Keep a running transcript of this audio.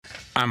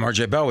I'm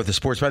RJ Bell with the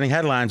sports betting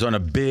headlines on a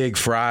big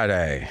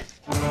Friday.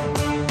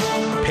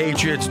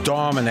 Patriots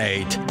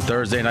dominate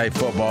Thursday Night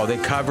Football. They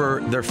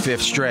cover their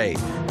fifth straight.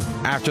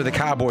 After the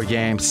Cowboy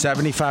game,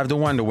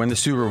 75-1 to win the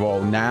Super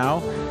Bowl. Now,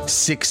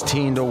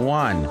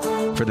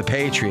 16-1 for the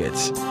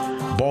Patriots.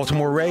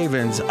 Baltimore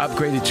Ravens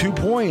upgraded 2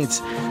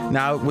 points.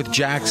 Now, with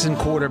Jackson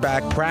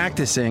quarterback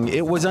practicing,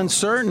 it was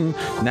uncertain.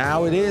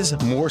 Now it is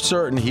more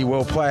certain he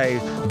will play.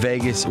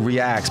 Vegas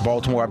reacts.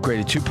 Baltimore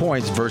upgraded 2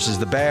 points versus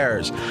the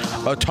Bears.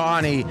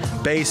 Ohtani,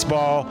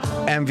 baseball,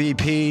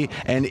 MVP,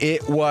 and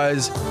it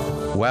was,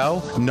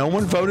 well, no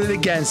one voted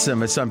against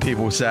him, as some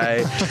people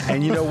say.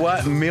 And you know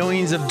what?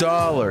 Millions of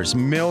dollars,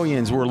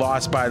 millions were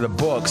lost by the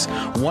books.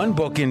 One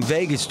book in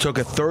Vegas took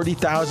a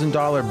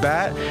 $30,000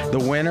 bet. The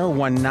winner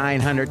won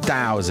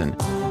 $900,000.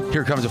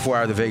 Here comes a 4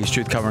 Hour The Vegas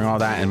Truth, covering all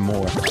that and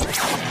more.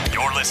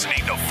 You're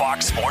listening to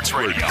Fox Sports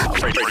Radio.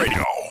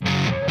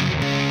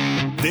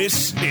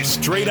 This is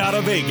Straight Out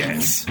of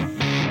Vegas.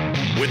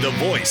 With the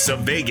voice of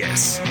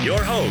Vegas,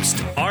 your host,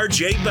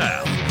 RJ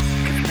Bell.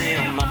 Give me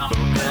a number,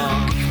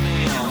 girl. Give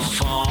me a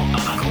phone.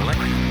 I'm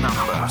collecting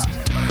numbers.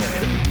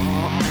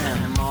 More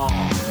and more.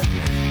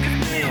 Give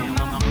me a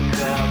number,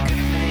 girl. Give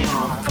me a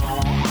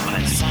phone. I'm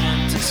like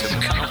scientists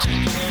who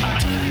counting. I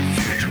tell you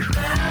future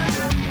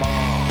better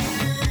more.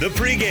 The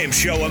pregame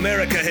show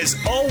America has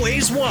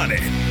always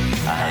wanted.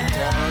 I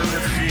tell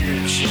the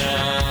future.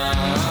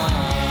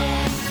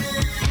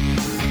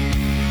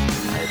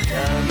 I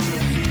tell the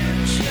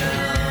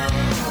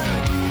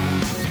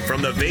future.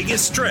 From the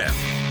Vegas Strip,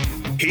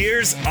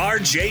 here's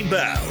RJ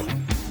Bell.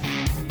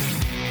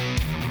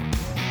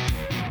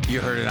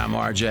 You heard it, I'm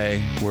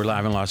RJ. We're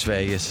live in Las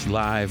Vegas,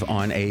 live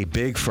on a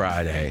big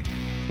Friday,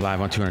 live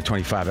on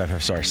 225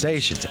 FSR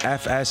stations.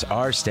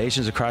 FSR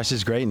stations across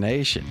this great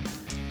nation.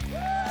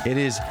 It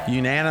is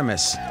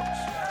unanimous,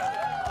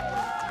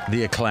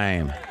 the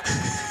acclaim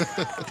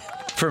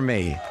for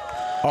me.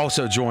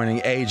 Also joining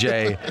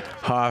AJ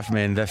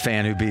Hoffman, the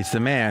fan who beats the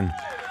man.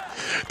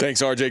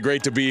 Thanks, RJ.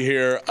 Great to be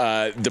here.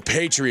 The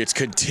Patriots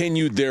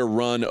continued their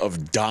run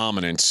of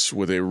dominance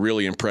with a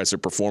really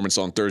impressive performance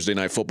on Thursday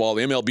Night Football.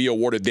 The MLB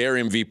awarded their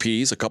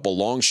MVPs, a couple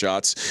long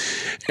shots,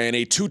 and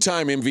a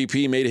two-time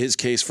MVP made his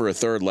case for a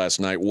third last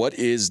night. What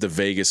is the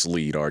Vegas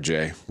lead,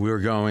 RJ? We were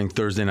going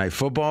Thursday Night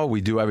Football.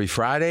 We do every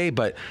Friday,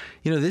 but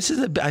you know, I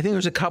think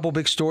there's a couple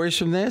big stories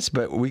from this,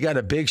 but we got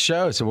a big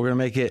show, so we're going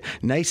to make it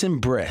nice and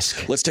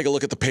brisk. Let's take a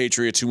look at the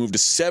Patriots, who moved to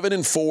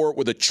 7-4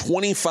 with a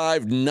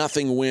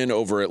 25-0 win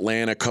over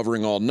Atlanta,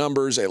 covering all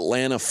numbers.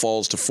 Atlanta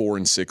falls to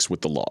 4-6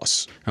 with the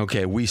loss.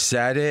 Okay, we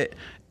said it,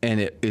 and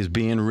it is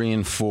being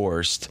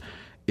reinforced,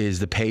 is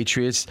the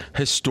Patriots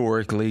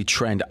historically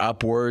trend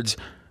upwards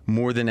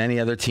more than any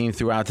other team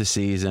throughout the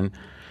season.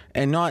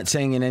 And not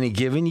saying in any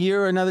given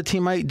year another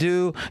team might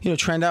do,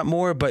 trend up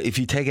more, but if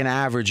you take an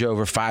average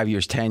over 5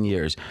 years, 10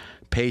 years,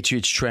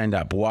 Patriots trend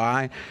up.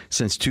 Why?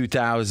 Since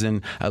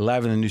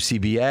 2011, the new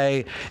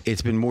CBA,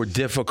 it's been more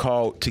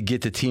difficult to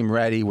get the team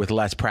ready with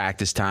less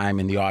practice time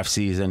in the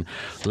offseason,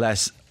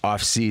 less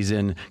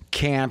off-season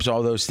camps,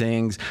 all those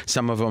things.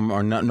 Some of them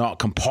are not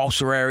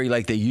compulsory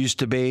like they used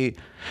to be.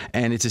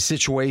 And it's a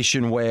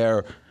situation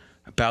where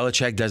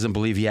Belichick doesn't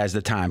believe he has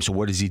the time. So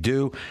what does he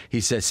do? He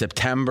says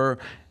September,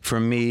 for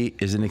me,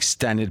 is an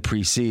extended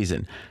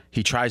preseason.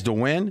 He tries to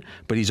win,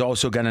 but he's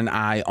also got an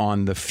eye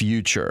on the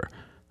future.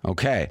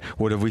 Okay,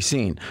 what have we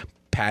seen?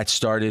 Pats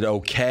started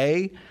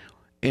okay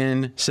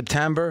in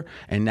September,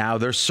 and now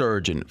they're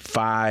surging.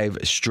 5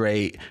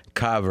 straight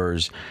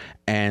covers,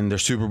 and their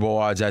Super Bowl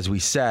odds, as we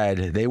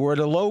said, they were at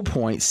a low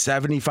point,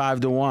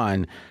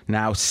 75-1,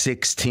 now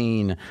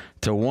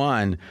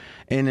 16-1.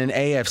 In an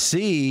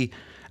AFC,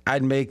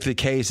 I'd make the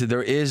case that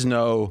there is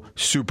no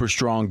super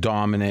strong,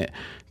 dominant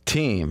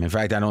team. In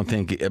fact, I don't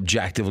think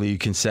objectively you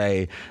can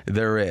say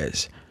there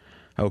is.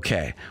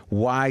 Okay,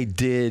 why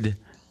did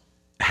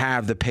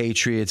have the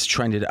Patriots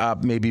trended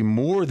up maybe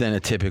more than a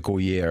typical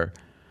year?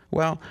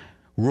 Well,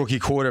 rookie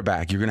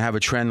quarterback, you're going to have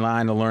a trend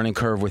line, a learning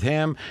curve with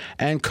him,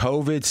 and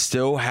COVID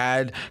still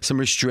had some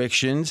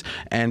restrictions,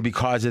 and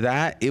because of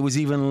that, it was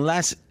even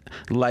less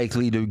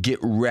likely to get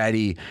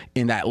ready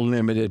in that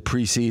limited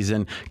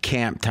preseason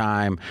camp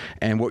time.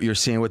 And what you're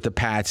seeing with the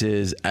Pats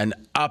is an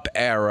up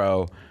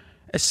arrow,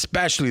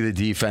 especially the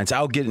defense.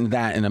 I'll get into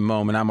that in a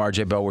moment. I'm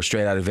RJ Bell. We're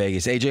Straight Out of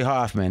Vegas. AJ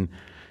Hoffman,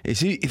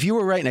 if you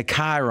were writing a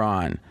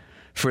chyron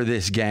for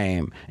this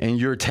game and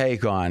your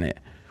take on it,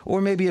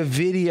 or maybe a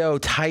video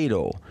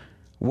title,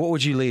 what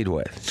would you lead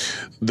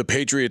with? The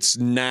Patriots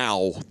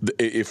now,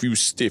 if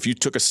you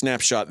took a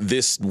snapshot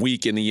this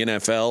week in the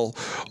NFL,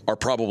 are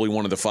probably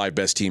one of the 5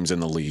 best teams in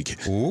the league.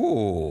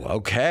 Ooh,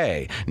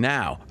 okay.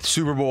 Now,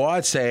 Super Bowl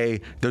odds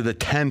say they're the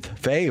 10th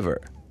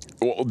favorite.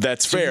 Well,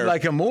 that's So fair. you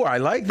like him more. I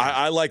like that.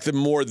 I like them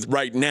more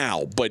right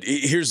now, but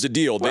here's the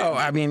deal. Well,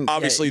 I mean,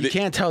 obviously, you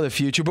can't tell the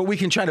future, but we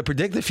can try to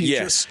predict the future.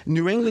 Yes.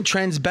 New England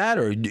trends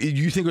better.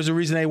 You think there's a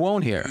reason they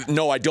won't here?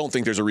 No, I don't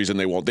think there's a reason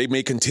they won't. They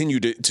may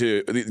continue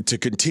to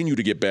continue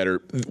to get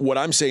better. What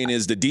I'm saying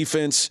is the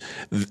defense.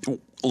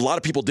 A lot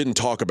of people didn't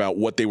talk about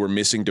what they were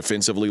missing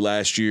defensively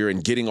last year,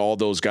 and getting all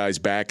those guys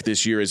back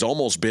this year has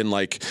almost been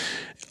like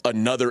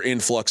another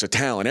influx of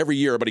talent. Every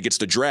year, everybody gets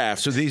to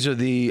draft. So these are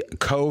the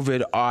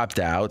COVID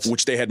opt-outs,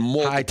 which they had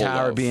multiple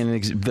Hightower of. being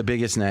the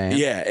biggest name.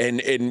 Yeah,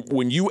 and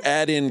when you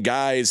add in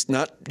guys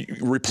not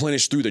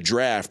replenished through the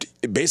draft,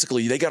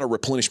 basically they got a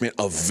replenishment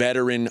of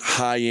veteran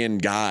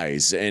high-end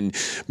guys, and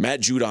Matt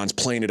Judon's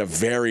playing at a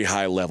very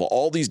high level.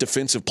 All these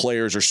defensive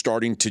players are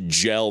starting to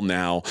gel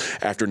now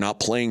after not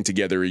playing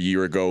together a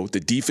year ago. The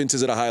defense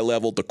is at a high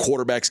level. The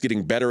quarterback's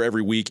getting better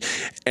every week,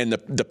 and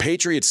the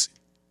Patriots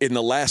in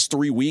the last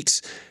 3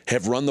 weeks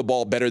have run the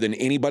ball better than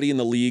anybody in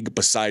the league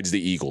besides the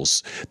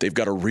Eagles. They've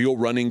got a real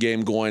running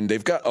game going.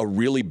 They've got a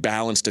really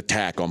balanced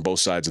attack on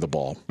both sides of the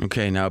ball.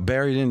 Okay, now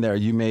buried in there,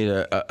 you made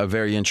a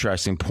very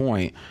interesting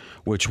point,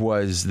 which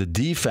was the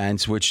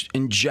defense, which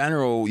in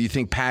general, you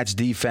think Pat's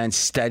defense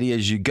steady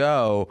as you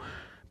go,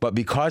 but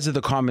because of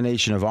the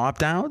combination of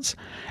opt-outs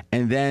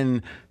and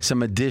then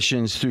some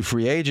additions through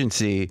free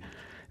agency,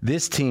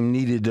 this team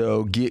needed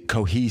to get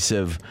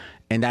cohesive,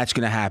 and that's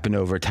going to happen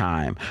over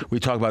time.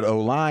 We talk about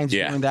O-lines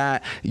doing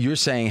that. You're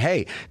saying,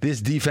 hey, this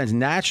defense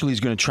naturally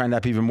is going to trend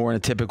up even more in a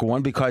typical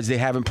one because they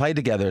haven't played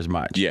together as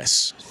much.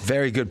 Yes.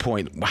 Very good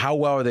point. How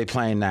well are they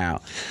playing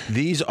now?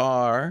 These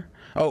are...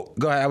 Oh,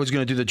 go ahead. I was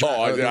going to do the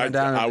drive.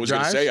 I was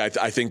going to say, I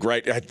think,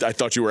 right, I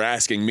thought you were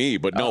asking me,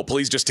 but no,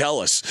 please just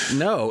tell us.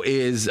 No,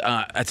 it's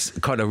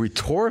called a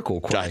rhetorical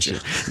question.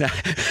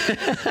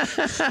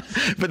 Gotcha.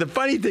 But the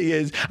funny thing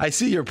is, I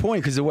see your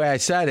point because the way I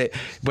said it,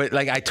 but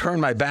like I turned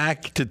my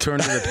back to turn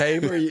to the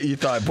paper, you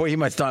thought, boy, he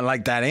must not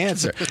like that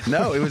answer.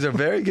 No, it was a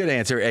very good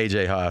answer,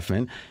 A.J.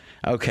 Hoffman.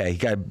 Okay,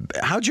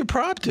 how'd your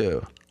prop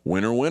do?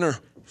 Winner.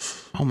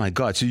 Oh, my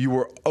God. So you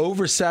were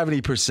over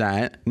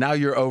 70%. Now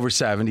you're over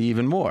 70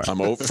 even more.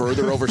 I'm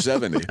further over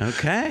 70.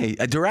 Okay.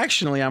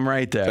 Directionally, I'm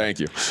right there. Thank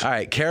you. All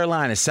right.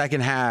 Carolina, second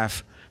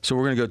half. So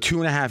we're going to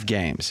go 2.5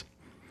 games.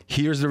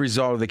 Here's the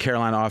result of the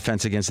Carolina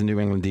offense against the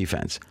New England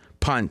defense.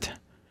 Punt,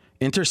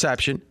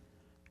 interception,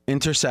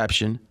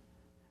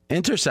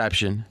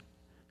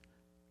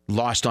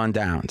 lost on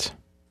downs.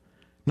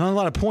 Not a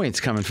lot of points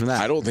coming from that.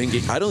 I don't think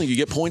you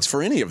get points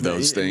for any of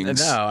those things.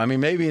 No, I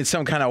mean maybe in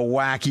some kind of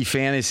wacky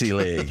fantasy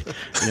league,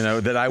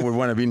 that I would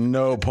want to be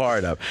no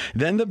part of.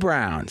 Then the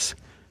Browns.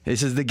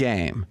 This is the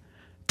game.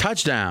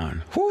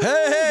 Touchdown. Woo.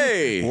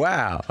 Hey!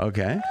 Wow.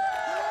 Okay.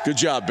 Good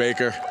job,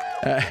 Baker.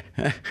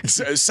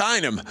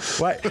 Sign him.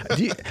 What?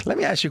 Let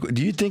me ask you.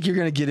 Do you think you're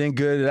going to get in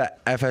good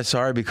at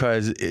FSR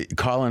because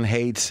Colin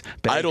hates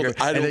Baker? I don't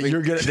think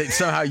you're gonna, that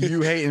somehow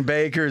you hating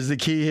Baker is the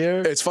key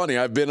here. It's funny.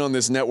 I've been on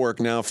this network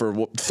now for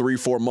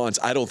 3-4 months.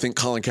 I don't think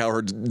Colin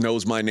Cowherd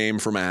knows my name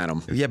from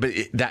Adam. Yeah, but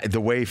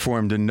the way for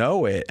him to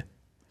know it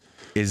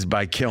is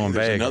by killing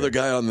Baker. Another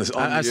guy on this.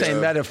 I'm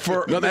saying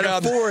metaphorically.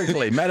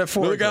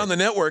 Another guy on the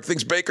network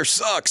thinks Baker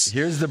sucks.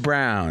 Here's the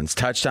Browns.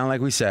 Touchdown,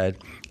 like we said.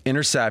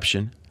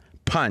 Interception.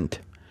 Punt,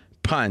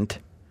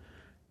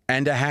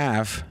 and a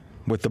half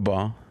with the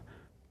ball.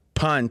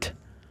 Punt,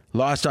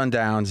 lost on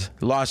downs,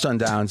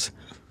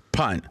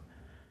 punt.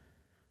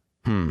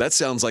 That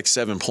sounds like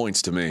 7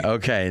 points to me.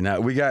 Okay, now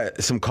we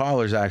got some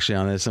callers actually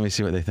on this. Let me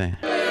see what they think.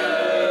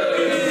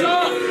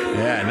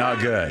 Yeah, not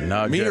good.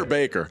 Me or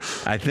Baker?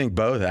 I think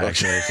both,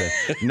 actually. Okay.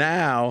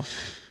 Now,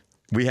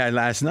 we had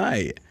last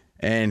night,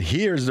 and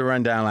here's the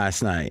rundown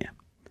last night.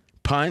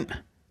 Punt,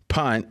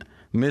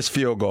 missed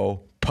field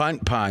goal,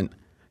 punt,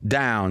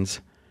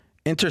 downs,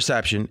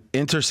 interception.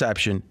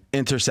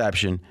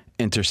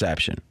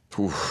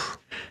 Oof.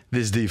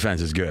 This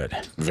defense is good.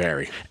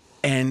 Very.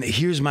 And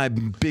here's my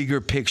bigger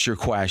picture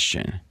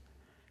question.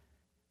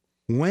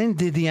 When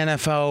did the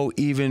NFL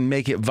even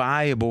make it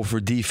viable for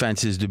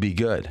defenses to be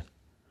good?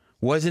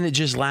 Wasn't it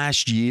just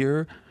last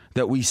year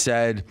that we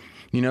said,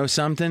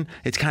 something?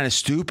 It's kind of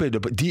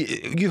stupid, but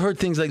you heard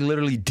things like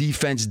literally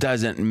defense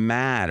doesn't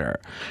matter.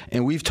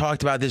 And we've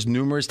talked about this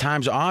numerous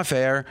times off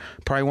air,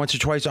 probably once or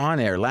twice on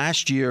air.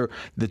 Last year,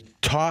 the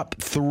top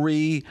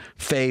 3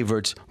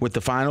 favorites with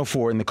the Final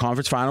Four in the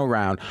conference final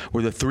round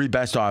were the 3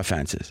 best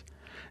offenses.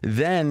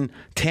 Then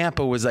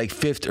Tampa was like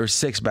 5th or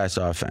 6th best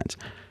offense.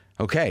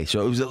 Okay,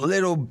 so it was a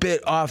little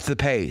bit off the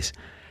pace.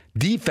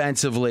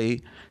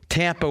 Defensively,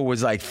 Tampa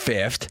was like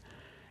 5th.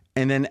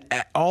 And then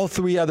all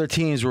 3 other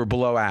teams were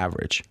below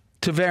average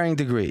to varying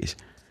degrees.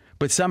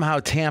 But somehow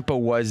Tampa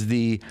was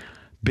the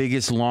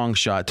biggest long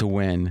shot to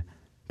win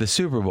the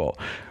Super Bowl.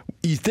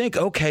 You think,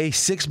 okay,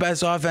 6th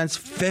best offense,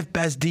 5th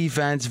best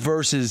defense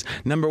versus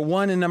number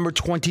 1 and number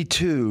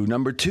 22,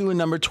 number 2 and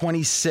number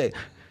 26.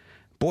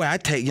 Boy,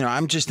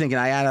 I'm just thinking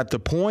I add up the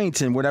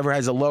points and whatever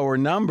has a lower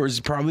number is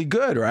probably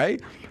good,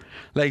 right?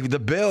 Like the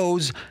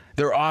Bills,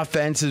 their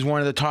offense is one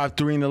of the top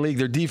 3 in the league.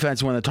 Their defense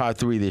is one of the top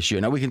 3 this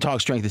year. Now, we can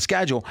talk strength of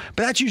schedule,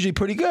 but that's usually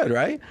pretty good,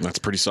 right? That's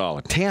pretty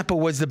solid. Tampa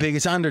was the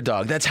biggest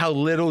underdog. That's how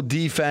little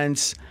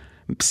defense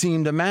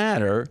seemed to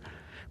matter.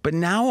 But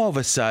now, all of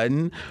a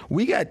sudden,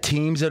 we got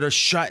teams that are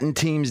shutting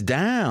teams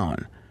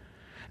down.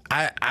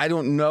 I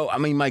don't know. I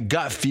mean, my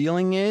gut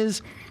feeling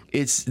is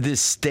it's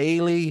this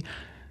Staley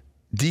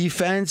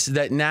defense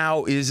that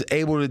now is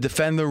able to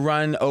defend the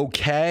run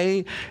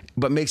okay,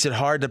 but makes it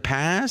hard to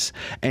pass,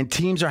 and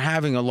teams are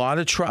having a lot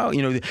of trouble.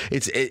 You know,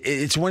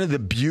 it's one of the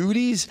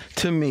beauties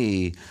to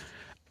me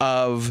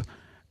of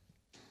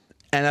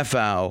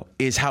NFL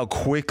is how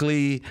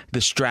quickly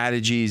the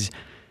strategies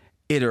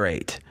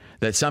iterate.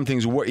 That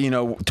something's, you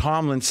know,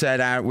 Tomlin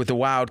said out with the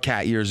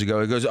Wildcat years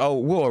ago, he goes, oh,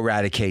 we'll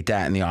eradicate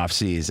that in the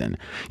offseason.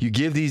 You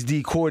give these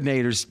D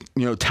coordinators,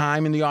 you know,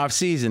 time in the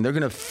offseason, they're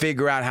going to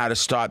figure out how to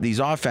stop these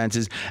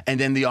offenses, and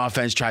then the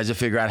offense tries to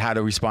figure out how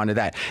to respond to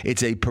that.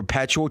 It's a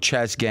perpetual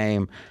chess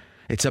game.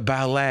 It's a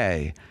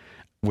ballet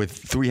with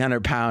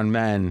 300-pound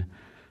men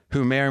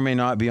who may or may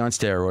not be on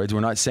steroids. We're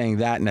not saying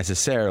that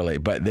necessarily,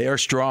 but they are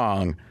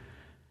strong.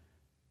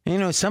 You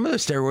know, some of the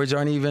steroids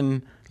aren't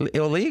even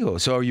illegal.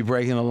 So are you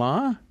breaking the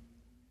law?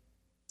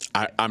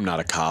 I'm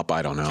not a cop.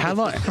 I don't know.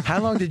 How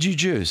long did you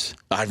juice?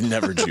 I've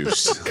never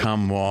juiced.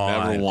 Come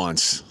on. Never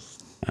once.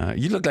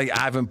 You look like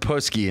Ivan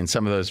Putski in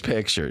some of those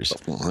pictures.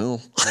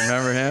 Well,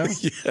 remember him?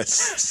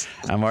 Yes.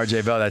 I'm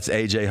RJ Bell. That's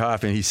AJ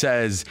Hoffman. He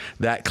says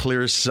that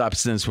clear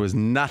substance was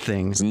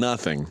nothing. It's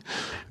nothing.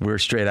 We're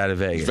straight out of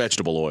Vegas.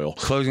 Vegetable oil.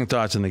 Closing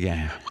thoughts on the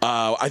game.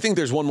 I think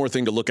there's one more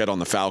thing to look at on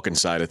the Falcon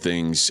side of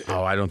things.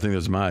 Oh, I don't think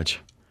there's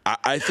much.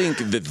 I think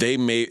that they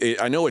may.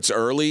 I know it's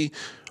early.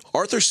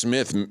 Arthur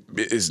Smith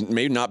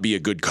may not be a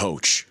good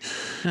coach.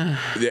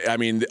 I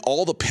mean,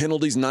 all the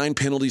penalties, 9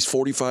 penalties,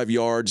 45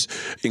 yards,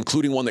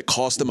 including one that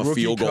cost them a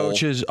field goal.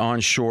 Coaches on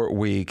short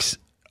weeks,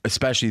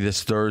 especially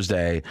this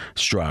Thursday,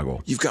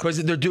 struggle.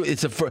 Because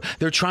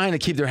they're trying to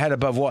keep their head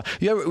above water.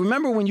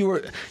 Remember when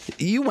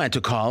you went to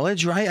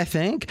college, right? I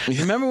think.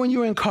 Remember when you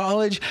were in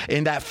college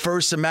in that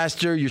first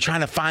semester, you're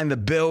trying to find the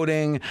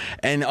building,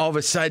 and all of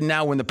a sudden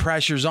now when the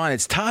pressure's on,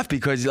 it's tough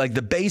because like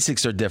the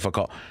basics are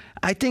difficult.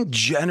 I think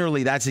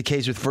generally that's the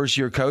case with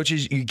first-year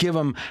coaches. You give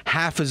them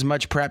half as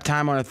much prep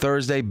time on a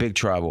Thursday, big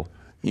trouble.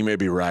 You may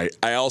be right.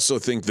 I also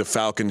think the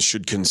Falcons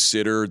should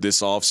consider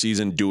this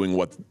offseason doing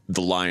what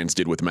the Lions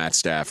did with Matt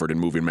Stafford and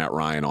moving Matt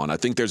Ryan on. I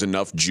think there's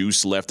enough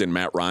juice left in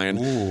Matt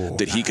Ryan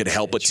that he could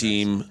help a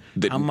team.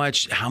 How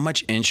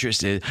much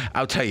interest is?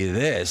 I'll tell you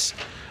this.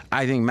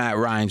 I think Matt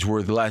Ryan's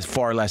worth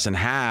far less than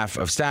half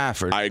of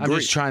Stafford. I agree. I'm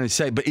just trying to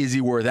say, but is he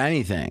worth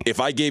anything? If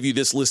I gave you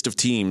this list of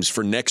teams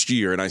for next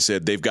year and I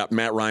said they've got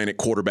Matt Ryan at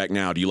quarterback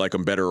now, do you like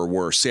them better or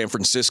worse? San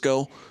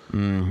Francisco?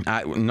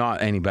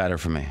 Not any better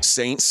for me.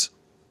 Saints?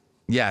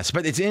 Yes,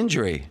 but it's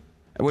injury.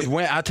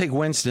 I'll take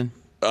Winston.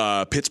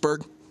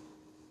 Pittsburgh?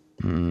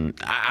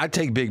 I'd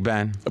take Big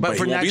Ben. But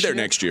he won't be there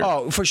next year.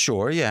 Oh, for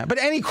sure, yeah. But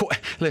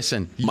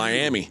listen.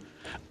 Miami?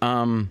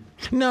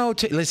 No,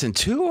 listen,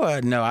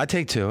 Tua. No, I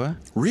take Tua.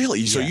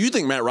 Really? So you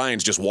think Matt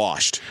Ryan's just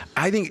washed?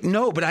 I think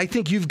I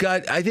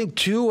think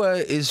Tua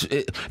is.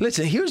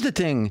 Listen, here's the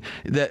thing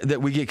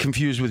that we get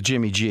confused with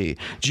Jimmy G.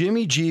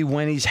 Jimmy G,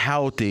 when he's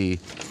healthy,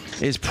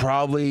 is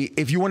probably,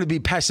 if you want to be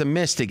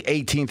pessimistic,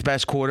 18th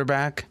best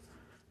quarterback.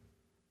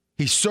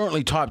 He's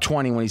certainly top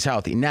 20 when he's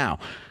healthy. Now,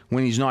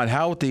 when he's not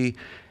healthy,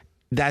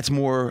 that's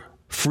more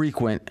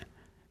frequent,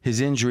 his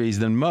injuries,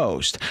 than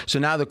most. So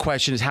now the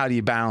question is, how do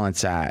you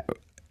balance that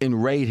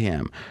and rate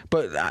him?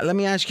 But let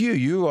me ask you,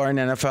 you are an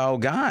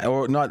NFL guy,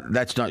 or not,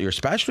 that's not your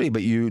specialty,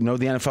 but you know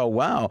the NFL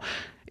well.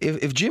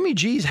 If Jimmy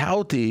G's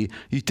healthy,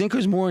 you think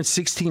there's more than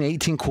 16,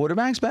 18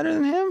 quarterbacks better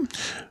than him?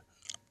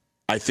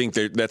 I think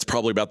that's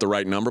probably about the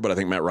right number, but I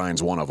think Matt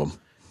Ryan's one of them.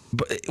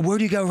 But where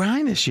do you go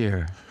Ryan this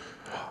year?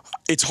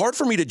 It's hard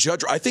for me to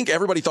judge. I think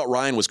everybody thought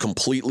Ryan was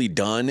completely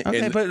done.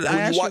 Okay, and but I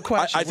asked you a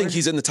question. I think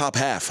he's in the top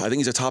half. I think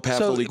he's a top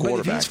half of the league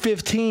quarterback. But if he's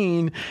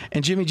 15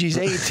 and Jimmy G's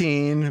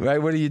 18,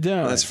 right, what are you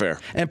doing? That's fair.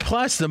 And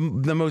plus, the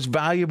most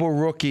valuable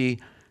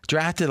rookie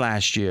drafted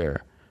last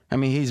year. I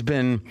mean, he's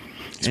been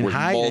in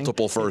hiding.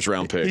 Multiple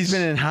first-round picks. He's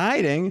been in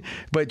hiding,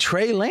 but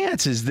Trey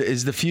Lance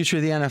is the future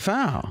of the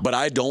NFL. But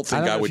I don't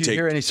think I would take.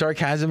 Hear any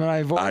sarcasm in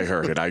my voice? I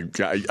heard it.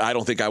 I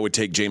don't think I would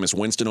take Jameis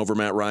Winston over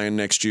Matt Ryan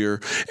next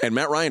year. And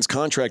Matt Ryan's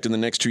contract in the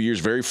next 2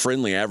 years, very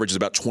friendly, averages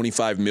about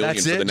 $25 million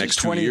for the next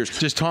 2 years.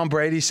 Just Tom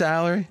Brady's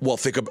salary? Well,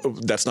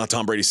 that's not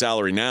Tom Brady's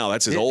salary now.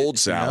 That's his old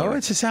salary. No,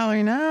 it's his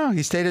salary now.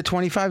 He stayed at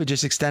 25. He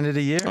just extended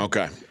a year.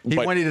 Okay. He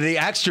wanted the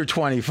extra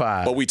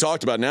 25. But we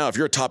talked about now, if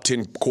you're a top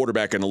 10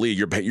 quarterback in the league,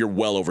 you're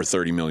well over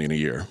 $30 million a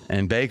year.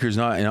 And Baker's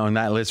not on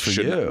that list for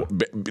you.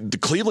 The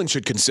Cleveland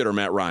should consider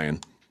Matt Ryan.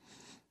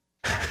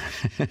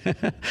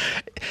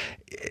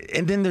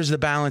 And then there's the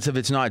balance of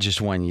it's not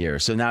just 1 year.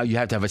 So now you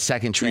have to have a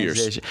second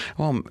transition.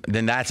 Well,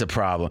 then that's a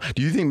problem.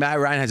 Do you think Matt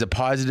Ryan has a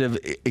positive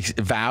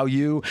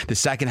value the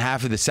second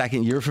half of the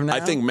second year from now? I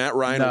think Matt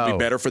Ryan will be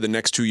better for the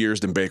next 2 years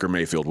than Baker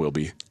Mayfield will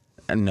be.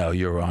 No,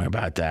 you're wrong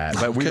about that.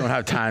 But we don't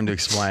have time to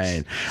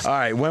explain. All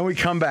right, when we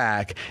come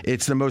back,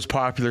 it's the most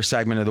popular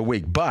segment of the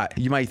week. But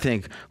you might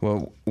think,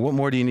 well, what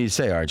more do you need to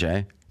say,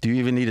 RJ? Do you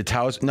even need to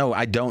tell us? No,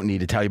 I don't need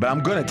to tell you, but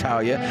I'm going to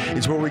tell you.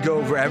 It's where we go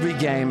over every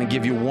game and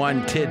give you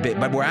one tidbit.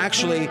 But we're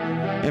actually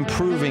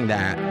improving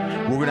that.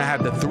 We're going to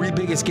have the 3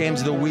 biggest games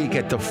of the week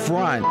at the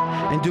front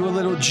and do a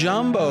little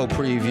jumbo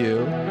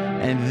preview,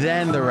 and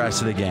then the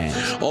rest of the games.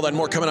 All that and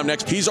more coming up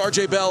next. He's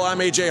RJ Bell. I'm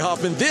AJ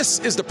Hoffman. This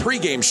is the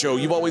pregame show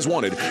you've always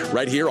wanted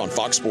right here on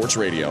Fox Sports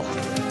Radio.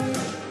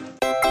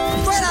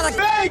 Straight out of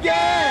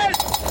Vegas!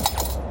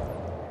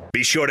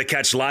 Be sure to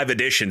catch live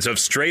editions of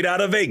Straight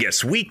Outta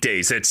Vegas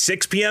weekdays at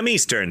 6 p.m.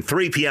 Eastern,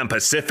 3 p.m.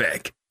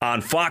 Pacific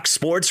on Fox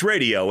Sports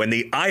Radio and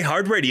the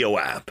iHeartRadio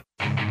app.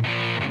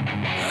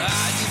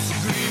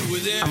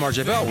 I'm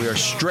RJ Bell. We are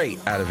straight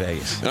out of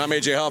Vegas. And I'm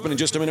AJ Hoffman. In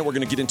just a minute, we're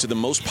going to get into the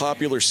most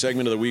popular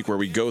segment of the week where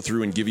we go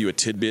through and give you a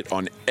tidbit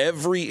on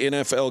every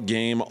NFL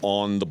game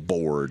on the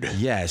board.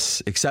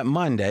 Yes, except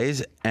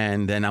Mondays.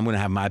 And then I'm going to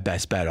have my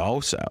best bet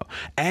also.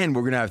 And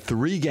we're going to have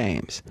 3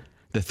 games,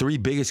 the 3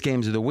 biggest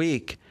games of the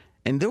week.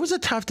 And there was a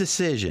tough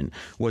decision.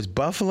 Was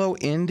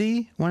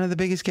Buffalo-Indy one of the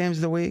biggest games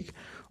of the week?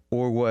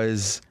 Or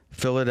was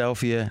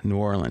Philadelphia-New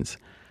Orleans?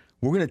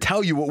 We're going to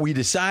tell you what we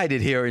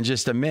decided here in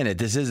just a minute.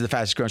 This is the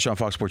fastest growing show on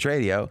Fox Sports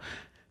Radio.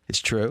 It's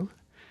true.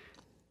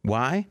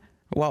 Why?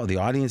 Well, the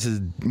audience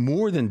is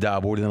more than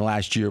doubled in the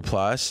last year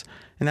plus,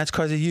 and that's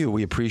because of you.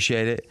 We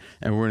appreciate it,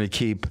 and we're going to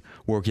keep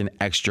working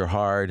extra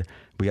hard.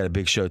 We got a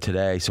big show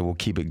today, so we'll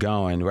keep it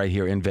going right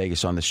here in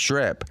Vegas on the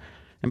Strip.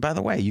 And by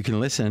the way, you can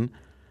listen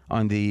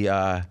on the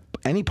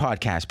any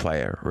podcast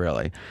player,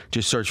 really.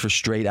 Just search for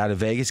Straight Outta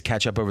Vegas.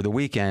 Catch up over the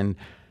weekend.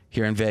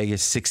 Here in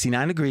Vegas,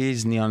 69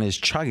 degrees, neon is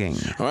chugging.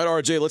 All right,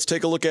 RJ, let's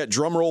take a look at,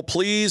 drumroll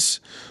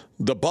please,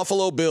 the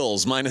Buffalo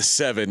Bills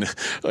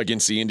 -7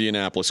 against the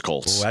Indianapolis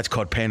Colts. Oh, that's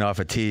called paying off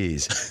a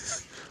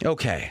tease.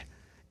 Okay,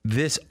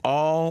 this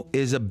all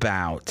is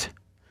about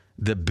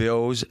the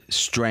Bills'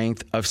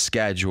 strength of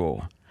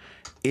schedule.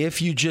 If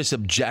you just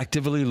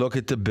objectively look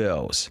at the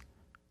Bills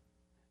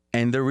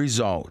and the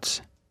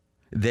results,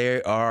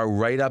 they are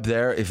right up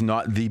there, if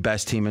not the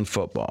best team in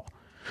football.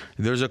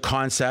 There's a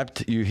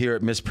concept, you hear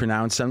it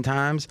mispronounced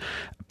sometimes,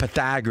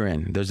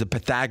 Pythagorean. There's a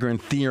Pythagorean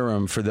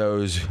theorem for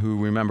those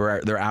who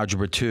remember their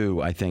Algebra 2,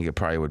 I think it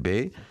probably would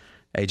be.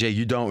 AJ,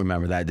 you don't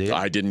remember that, do you?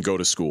 I didn't go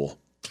to school.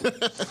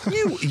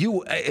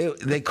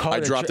 They call I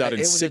it dropped out in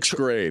 6th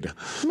grade.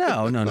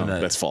 No.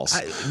 That's false.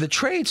 The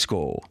trade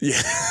school.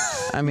 Yeah.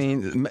 I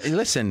mean,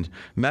 listen,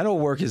 metal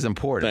work is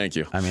important. Thank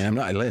you. I mean, I'm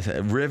not,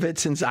 listen,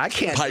 rivets and I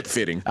can't. Pipe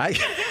fitting.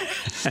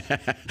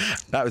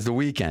 That was the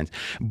weekend.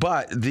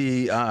 But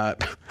the,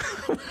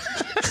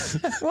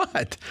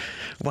 what?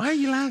 Why are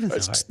you laughing so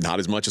hard? It's not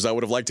as much as I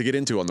would have liked to get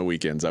into on the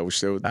weekends. I wish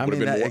there would have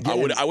been more.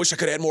 Again, I wish I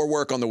could add more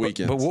work on the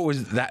weekends. But what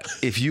was that?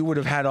 If you would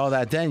have had all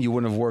that then, you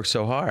wouldn't have worked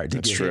so hard to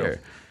That's get true.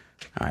 here.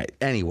 All right.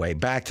 Anyway,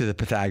 back to the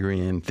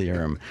Pythagorean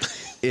theorem.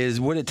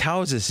 Is what it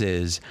tells us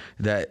is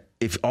that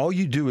if all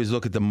you do is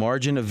look at the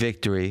margin of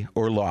victory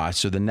or loss,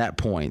 so the net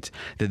points,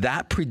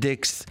 that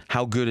predicts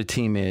how good a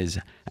team is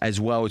as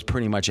well as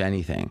pretty much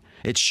anything.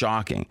 It's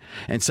shocking.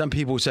 And some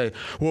people say,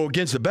 well,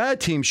 against a bad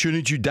team,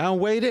 shouldn't you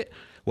downweight it?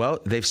 Well,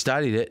 they've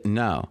studied it.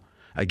 No.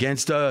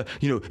 Against,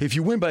 if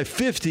you win by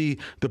 50,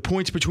 the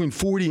points between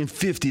 40 and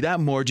 50, that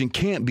margin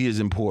can't be as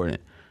important.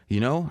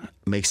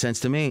 Makes sense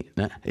to me.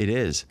 It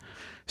is.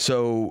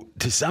 So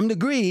to some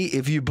degree,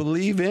 if you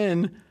believe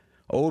in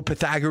old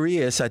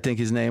Pythagoras, I think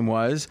his name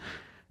was,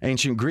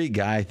 ancient Greek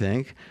guy, I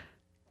think.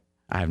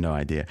 I have no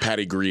idea.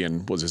 Patty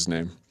Grian was his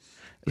name.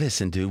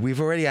 Listen, dude, we've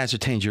already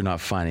ascertained you're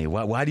not funny.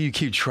 Why do you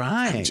keep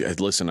trying?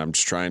 Listen, I'm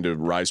just trying to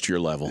rise to your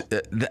level.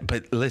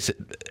 But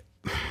listen,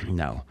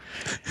 no.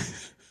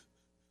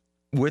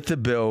 With the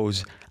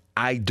Bills,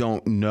 I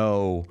don't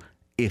know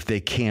if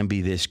they can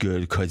be this good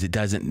because it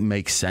doesn't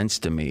make sense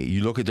to me.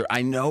 You look at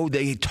I know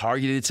they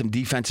targeted some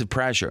defensive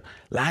pressure.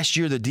 Last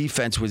year, the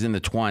defense was in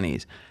the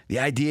 20s. The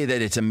idea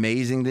that it's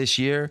amazing this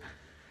year,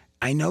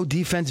 I know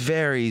defense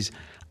varies.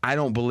 I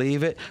don't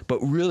believe it, but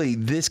really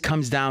this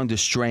comes down to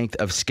strength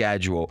of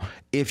schedule.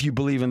 If you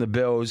believe in the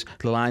Bills,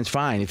 the line's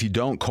fine. If you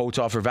don't, Colts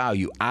offer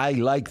value. I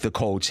like the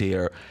Colts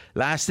here.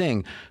 Last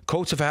thing,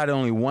 Colts have had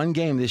only one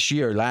game this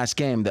year, last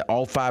game, that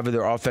all 5 of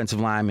their offensive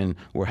linemen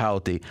were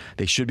healthy.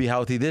 They should be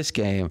healthy this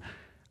game.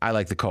 I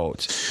like the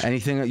Colts. You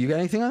got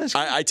anything on this?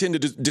 I tend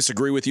to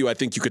disagree with you. I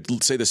think you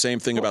could say the same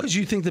thing about because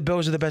you think the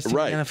Bills are the best team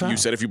in the NFL. You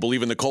said if you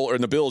believe in the Colts or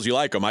in the Bills, you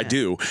like them. Yeah. I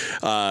do.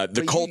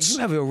 The Colts.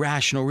 You have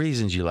irrational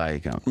reasons you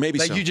like them. Maybe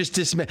like so. You just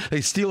dismiss.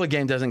 Like steal a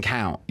game doesn't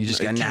count. You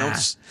just go nah.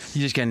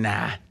 You just go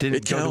nah.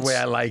 Didn't go the way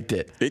I liked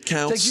it. It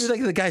counts. It's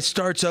like the guy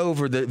starts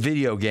over the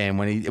video game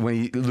when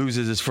he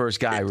loses his first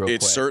guy real quick.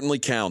 It certainly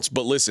counts.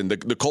 But listen, the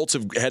Colts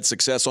have had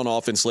success on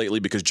offense lately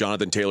because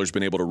Jonathan Taylor's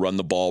been able to run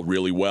the ball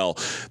really well.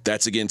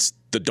 That's against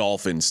the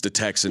Dolphins, the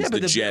Texans,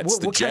 but the Jets,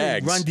 the what Jags.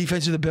 kind of run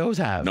defense do the Bills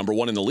have? Number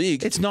 1 in the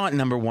league. It's not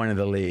number 1 in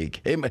the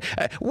league.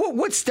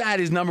 What stat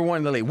is number 1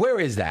 in the league? Where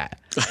is that?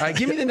 All right,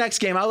 give me the next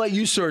game. I'll let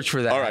you search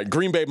for that. All right,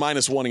 Green Bay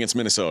 -1 against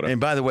Minnesota. And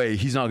by the way,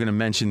 he's not going to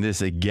mention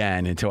this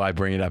again until I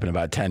bring it up in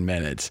about 10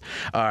 minutes.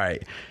 All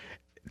right.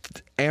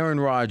 Aaron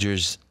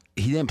Rodgers,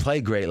 he didn't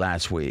play great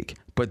last week,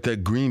 but the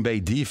Green Bay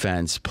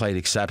defense played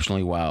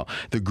exceptionally well.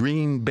 The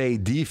Green Bay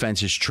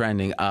defense is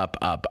trending up,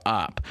 up,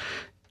 up.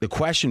 The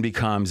question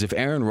becomes, if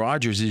Aaron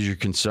Rodgers is your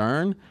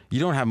concern, you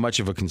don't have much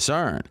of a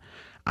concern.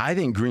 I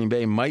think Green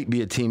Bay might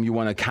be a team you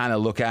want to kind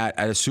of look at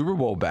a Super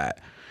Bowl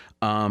bet.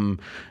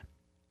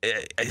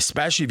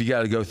 Especially if you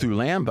got to go through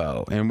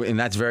Lambeau, and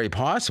that's very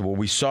possible.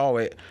 We saw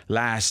it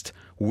last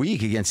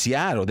week against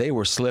Seattle. They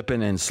were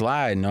slipping and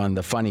sliding on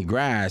the funny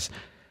grass.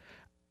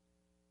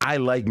 I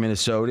like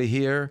Minnesota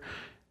here.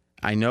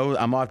 I know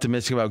I'm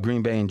optimistic about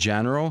Green Bay in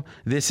general.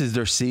 This is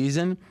their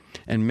season.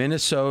 And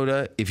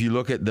Minnesota, if you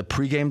look at the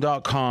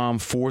pregame.com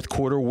fourth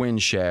quarter win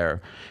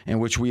share, in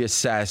which we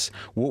assess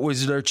what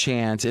was their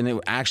chance,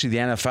 and actually the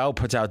NFL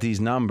puts out these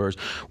numbers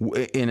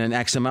in an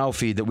XML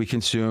feed that we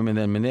consume and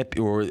then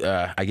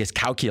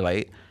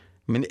calculate.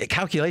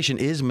 Calculation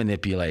is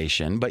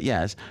manipulation, but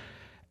yes.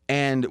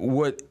 And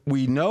what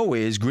we know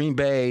is Green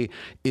Bay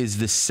is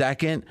the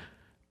second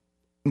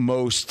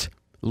most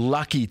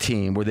lucky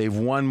team where they've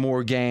won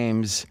more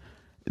games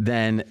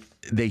than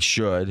they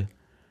should.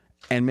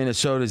 And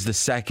Minnesota is the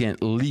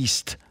second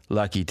least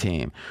lucky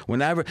team.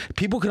 Whenever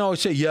people can always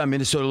say, yeah,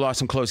 Minnesota lost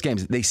some close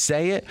games. They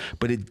say it,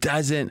 but it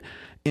doesn't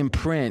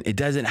imprint. It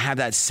doesn't have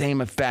that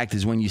same effect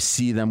as when you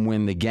see them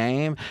win the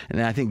game.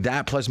 And I think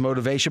that plus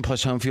motivation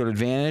plus home field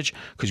advantage,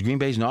 because Green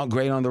Bay's not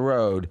great on the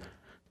road,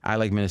 I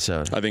like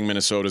Minnesota. I think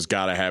Minnesota's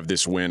got to have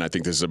this win. I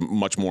think this is a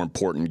much more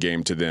important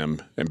game to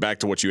them. And back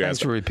to what you asked.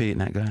 Thanks for repeating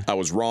that, guy. I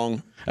was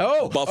wrong.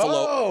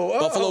 Buffalo.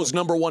 Buffalo's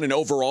number 1 in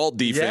overall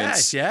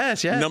defense.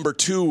 Yes. Number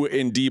 2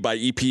 in D by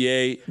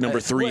EPA. Number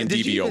 3 in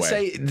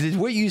DVOA. Did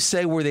what you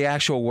say were the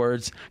actual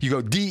words? You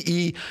go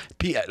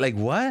DEP. Like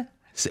what?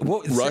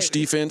 Rush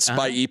defense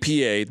by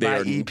EPA. They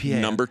are EPA.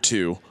 Number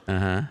 2.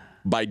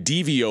 By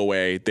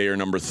DVOA, they are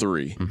number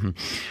 3. Mm-hmm.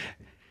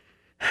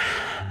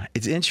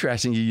 It's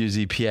interesting you use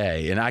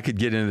EPA, and I could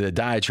get into the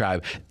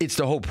diatribe. It's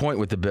the whole point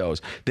with the Bills.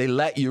 They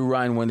let you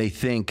run when they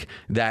think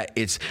that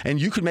it's,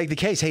 and you could make the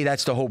case, hey,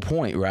 that's the whole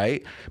point,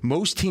 right?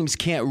 Most teams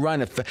can't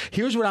run.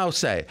 Here's what I'll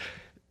say.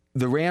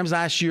 The Rams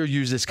last year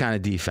used this kind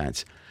of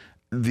defense.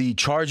 The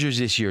Chargers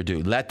this year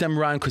do. Let them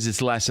run because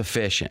it's less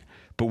efficient.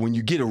 But when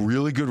you get a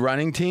really good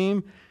running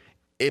team,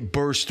 it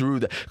bursts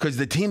through because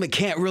the team that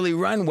can't really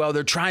run well,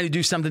 they're trying to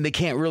do something they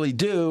can't really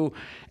do,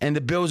 and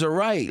the Bills are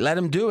right. Let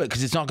them do it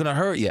because it's not going to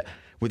hurt you.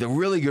 With a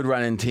really good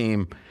running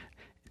team,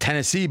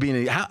 Tennessee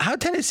being how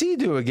Tennessee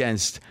do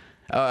against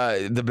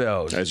the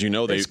Bills? As you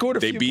know, they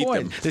beat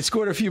them. They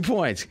scored a few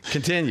points.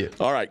 Continue.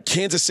 All right,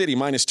 Kansas City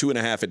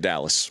 -2.5 at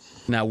Dallas.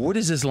 Now, what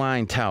does this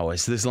line tell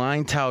us? This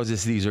line tells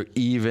us these are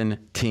even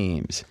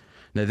teams.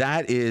 Now,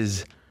 that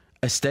is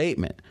a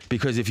statement,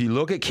 because if you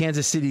look at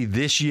Kansas City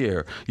this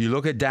year, you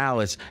look at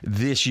Dallas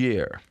this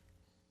year,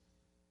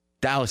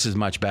 Dallas is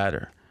much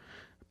better.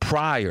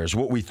 Priors,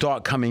 what we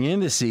thought coming in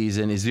the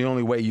season is the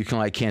only way you can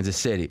like Kansas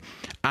City.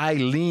 I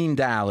lean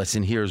Dallas,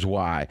 and here's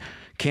why.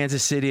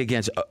 Kansas City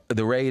against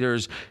the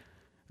Raiders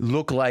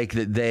look like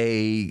that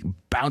they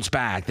bounce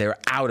back. They're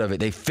out of it.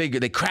 They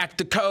cracked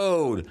the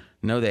code.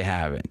 No, they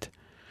haven't.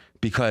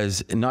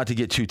 Because, not to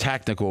get too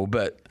technical,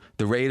 but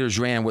the Raiders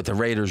ran what the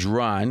Raiders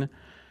run.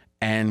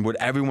 And what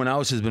everyone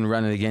else has been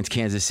running against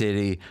Kansas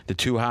City, the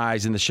two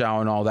highs in the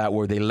shower and all that,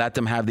 where they let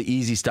them have the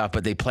easy stuff,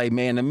 but they play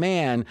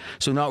man-to-man,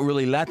 so not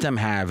really let them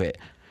have it.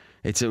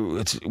 It's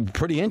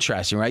pretty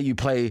interesting, right? You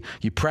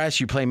press,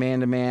 you play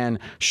man-to-man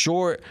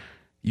short,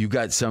 you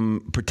got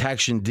some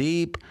protection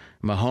deep.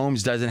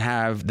 Mahomes doesn't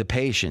have the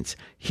patience.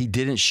 He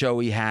didn't show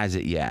he has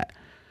it yet.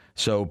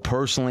 So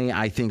personally,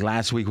 I think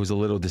last week was a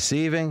little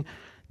deceiving.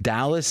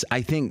 Dallas,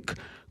 I think,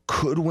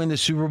 could win the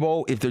Super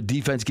Bowl if their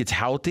defense gets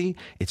healthy.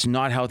 It's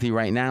not healthy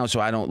right now, so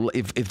I don't.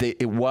 If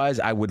it was,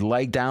 I would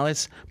like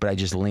Dallas, but I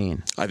just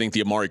lean. I think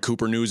the Amari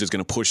Cooper news is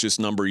going to push this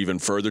number even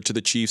further to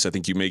the Chiefs. I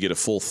think you may get a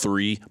full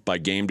 3 by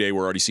game day.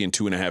 We're already seeing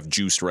 2.5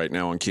 juiced right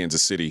now on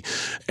Kansas City,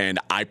 and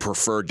I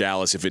prefer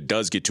Dallas if it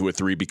does get to a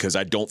 3 because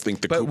I don't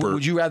think but Cooper.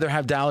 Would you rather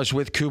have Dallas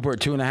with Cooper at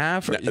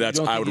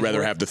 2.5? I would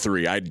rather have the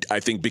 3. I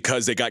think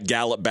because they got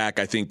Gallup back,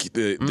 I think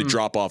the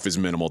drop off is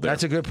minimal there.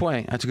 That's a good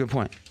point.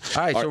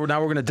 All right, so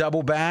now we're going to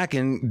double back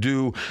and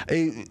do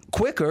a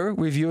quicker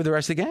review of the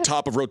rest of the game.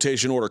 Top of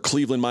rotation order,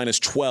 Cleveland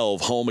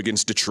 -12, home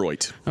against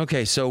Detroit.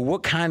 Okay, so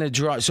what kind of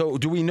draw? So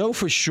do we know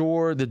for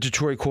sure the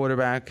Detroit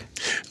quarterback?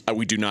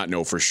 We do not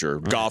know for sure.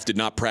 Okay. Goff did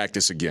not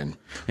practice again.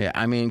 Yeah,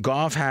 I mean,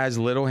 Goff has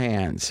little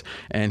hands,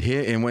 and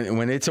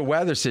when it's a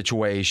weather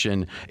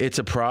situation, it's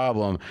a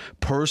problem.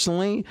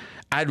 Personally,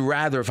 I'd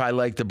rather, if I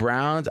like the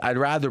Browns, I'd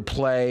rather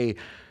play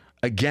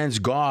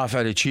against Goff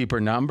at a cheaper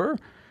number.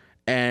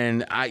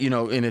 And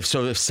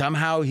if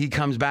somehow he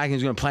comes back and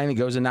he's going to play and he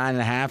goes to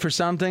 9.5 or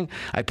something,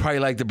 I'd probably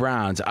like the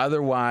Browns.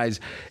 Otherwise,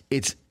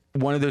 it's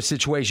one of those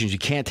situations. You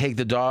can't take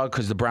the dog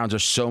because the Browns are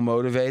so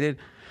motivated.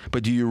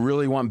 But do you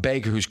really want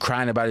Baker, who's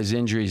crying about his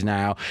injuries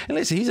now? And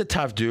listen, he's a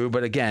tough dude,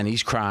 but again,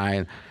 he's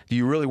crying. Do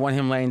you really want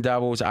him laying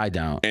doubles? I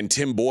don't. And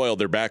Tim Boyle,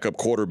 their backup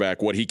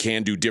quarterback, what he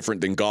can do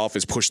different than Goff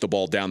is push the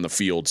ball down the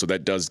field. So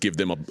that does give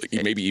them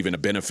maybe even a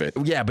benefit.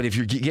 Yeah, but if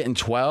you're getting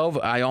 12,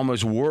 I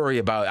almost worry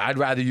about. I'd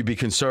rather you be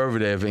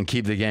conservative and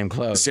keep the game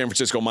close. San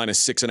Francisco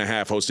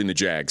 -6.5 hosting the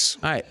Jags.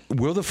 All right,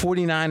 will the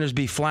 49ers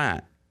be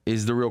flat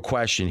is the real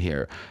question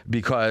here,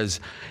 because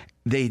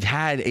they'd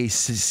had a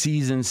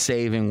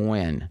season-saving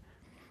win.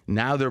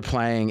 Now they're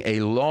playing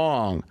a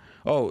long.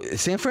 Oh,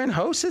 San Fran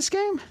hosts this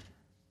game?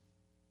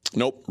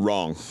 Nope,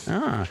 wrong.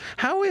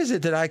 How is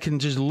it that I can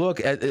just look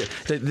at it?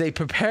 They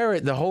prepare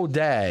it the whole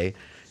day,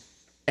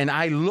 and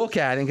I look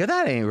at it and go,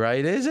 that ain't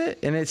right, is it?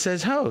 And it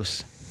says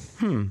host.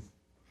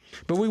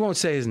 But we won't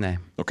say his name.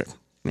 Okay.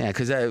 Yeah,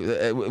 because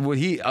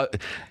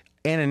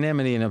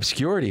anonymity and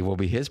obscurity will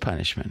be his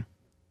punishment.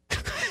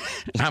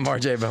 I'm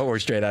RJ Bell,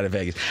 straight out of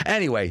Vegas.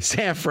 Anyway,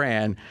 San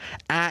Fran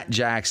at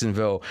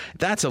Jacksonville.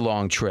 That's a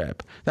long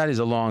trip. That is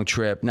a long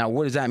trip. Now,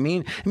 what does that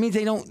mean? It means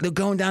they're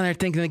going down there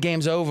thinking the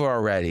game's over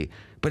already.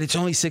 But it's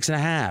only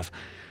 6.5.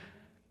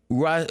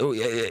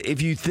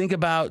 If you think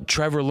about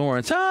Trevor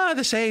Lawrence,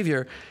 the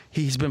savior,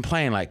 he's been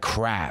playing like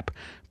crap.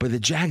 But the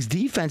Jags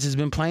defense has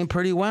been playing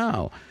pretty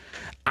well.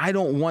 I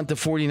don't want the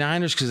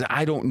 49ers because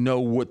I don't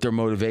know what their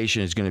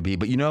motivation is going to be.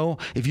 But,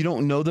 if you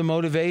don't know the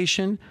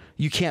motivation,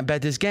 you can't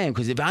bet this game.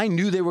 Because if I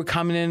knew they were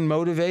coming in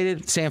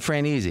motivated, San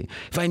Fran easy.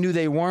 If I knew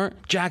they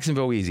weren't,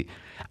 Jacksonville easy.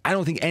 I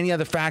don't think any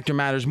other factor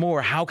matters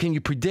more. How can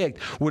you predict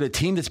what a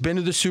team that's been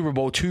to the Super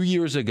Bowl 2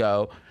 years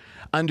ago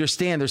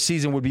understand their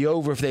season would be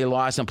over if they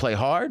lost and play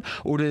hard?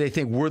 Or do they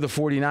think we're the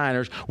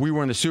 49ers, we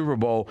were in the Super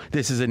Bowl,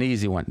 this is an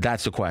easy one?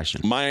 That's the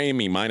question.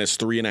 Miami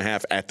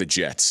 -3.5 at the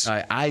Jets.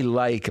 I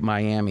like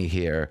Miami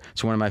here.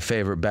 It's one of my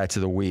favorite bets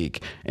of the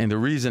week. And the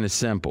reason is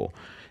simple,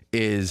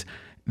 is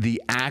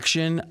the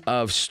action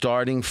of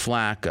starting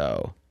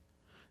Flacco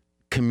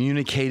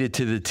communicated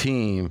to the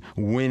team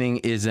winning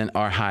isn't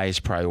our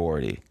highest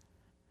priority.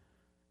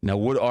 Now,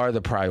 what are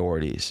the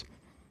priorities?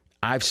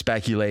 I've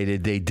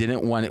speculated they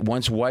didn't want it.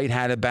 Once White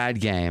had a bad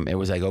game, it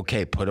was like,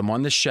 okay, put him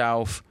on the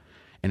shelf,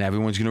 and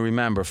everyone's going to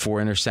remember 4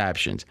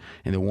 interceptions,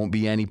 and there won't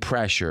be any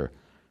pressure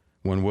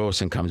when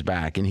Wilson comes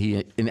back. And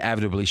he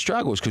inevitably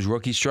struggles because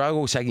rookies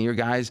struggle. Second-year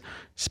guys,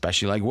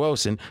 especially like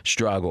Wilson,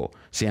 struggle.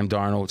 Sam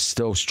Darnold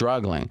still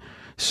struggling.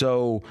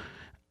 So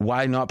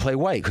why not play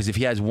White? Because if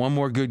he has one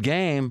more good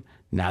game,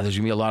 now there's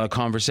going to be a lot of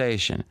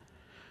conversation.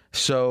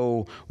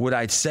 So what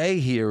I'd say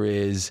here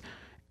is,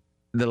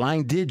 the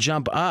line did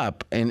jump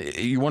up, and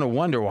you want to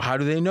wonder, well, how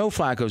do they know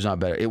Flacco's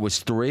not better? It was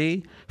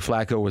 3.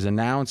 Flacco was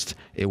announced.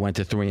 It went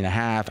to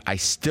 3.5. I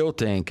still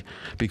think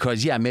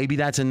because, maybe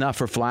that's enough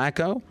for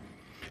Flacco,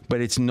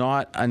 but it's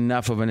not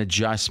enough of an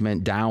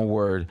adjustment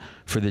downward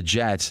for the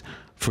Jets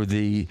for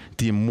the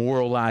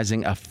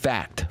demoralizing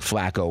effect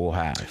Flacco will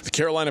have. The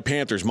Carolina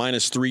Panthers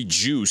 -3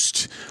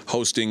 juiced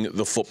hosting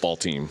the football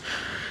team.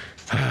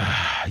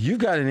 You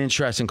got an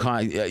interesting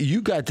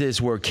you got this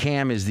where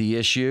Cam is the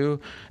issue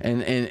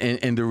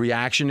and the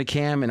reaction to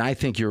Cam, and I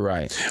think you're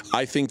right.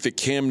 I think that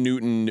Cam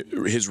Newton,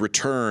 his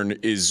return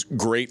is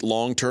great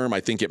long term.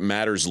 I think it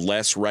matters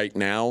less right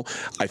now.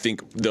 I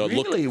think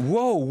Really?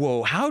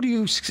 Whoa. How do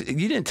you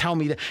didn't tell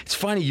me that. It's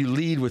funny you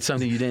lead with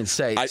something you didn't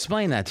say.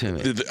 Explain that to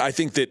me. I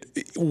think that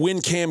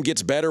when Cam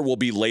gets better will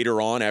be later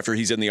on after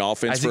he's in the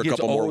offense for a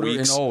couple more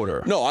weeks. And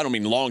older. No, I don't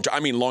mean long term. I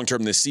mean long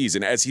term this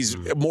season as he's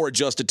more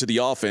adjusted to the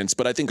offense.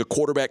 But I think a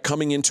quarterback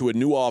coming into a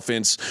new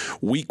offense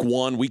week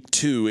 1, week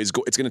 2 it's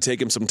going to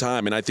take him some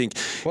time. And I think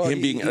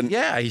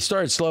he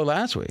started slow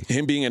last week.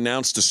 Him being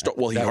announced to start.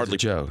 Well, he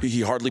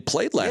hardly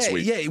played last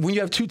week. Yeah, when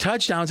you have 2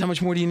 touchdowns, how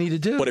much more do you need to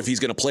do? But if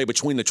he's going to play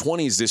between the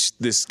 20s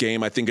this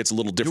game, I think it's a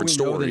little different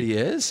story. Do we know that he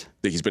is?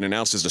 He's been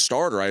announced as a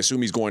starter. I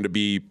assume he's going to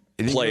be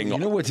playing. You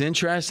know what's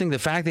interesting? The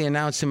fact they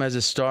announced him as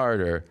a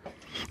starter.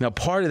 Now,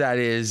 part of that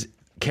is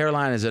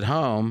Carolina's at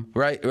home,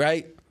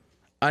 right?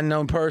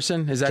 Unknown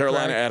person? Is that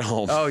Carolina correct? at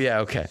home? Oh, yeah,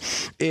 okay.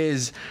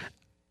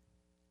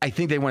 I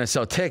think they want to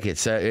sell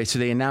tickets. So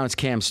they announce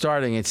Cam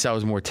starting, it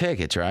sells more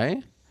tickets,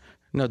 right?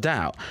 No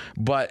doubt.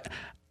 But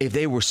if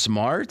they were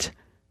smart,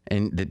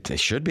 and they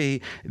should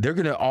be, they're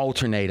going to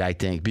alternate, I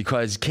think,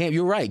 because Cam,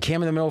 you're right,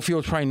 Cam in the middle of the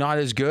field is probably not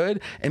as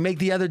good, and make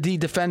the other D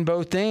defend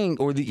both things.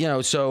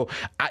 So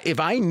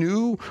if I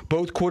knew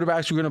both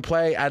quarterbacks were going to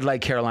play, I'd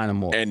like Carolina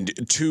more. And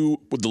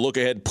 2, with the look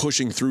ahead,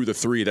 pushing through the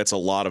 3, that's a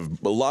lot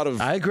of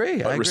I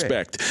agree.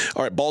 respect.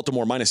 All right,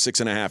 Baltimore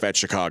 -6.5 at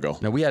Chicago.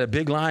 Now, we had a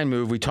big line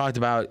move we talked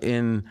about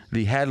in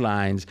the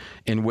headlines,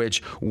 in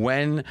which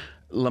when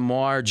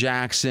Lamar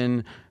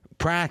Jackson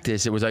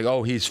practice, it was like,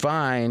 oh, he's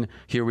fine,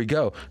 here we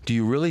go. Do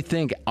you really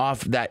think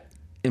off that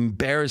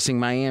embarrassing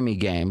Miami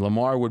game,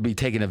 Lamar would be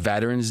taking a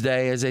Veterans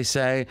Day, as they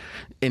say,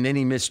 and then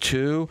he missed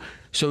 2?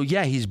 So,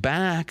 he's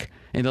back,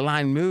 and the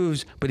line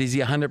moves, but is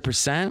he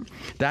 100%?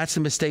 That's the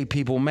mistake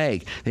people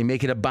make. They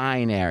make it a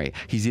binary.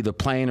 He's either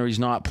playing or he's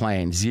not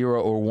playing,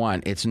 0 or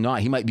 1. It's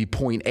not. He might be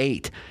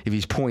 0.8. If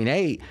he's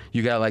 0.8,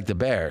 you got to like the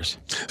Bears.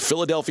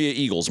 Philadelphia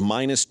Eagles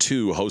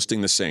 -2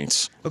 hosting the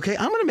Saints. Okay,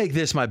 I'm going to make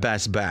this my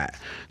best bet.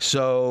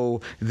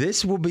 So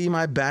this will be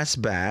my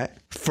best bet.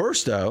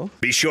 First, though,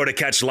 Be sure to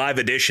catch live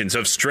editions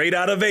of Straight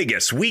Outta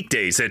Vegas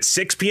weekdays at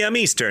 6 p.m.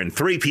 Eastern,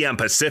 3 p.m.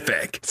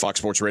 Pacific. Fox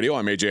Sports Radio,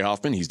 I'm AJ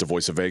Hoffman. He's the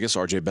voice of Vegas,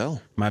 RJ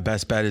Bell. my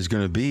best bet is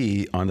going to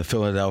be on the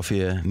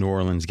Philadelphia-New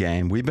Orleans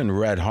game. We've been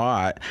red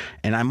hot,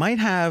 and I might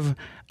have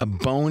a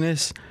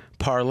bonus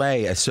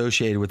parlay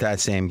associated with that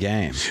same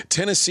game.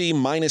 Tennessee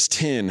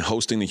 -10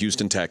 hosting the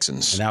Houston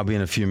Texans. And that'll be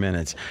in a few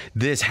minutes.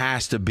 This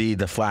has to be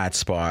the flat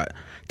spot.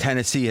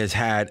 Tennessee has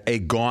had a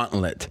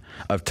gauntlet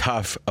of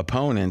tough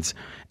opponents,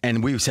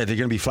 and we've said they're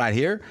going to be flat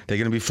here, they're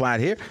going to be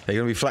flat here, they're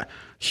going to be flat.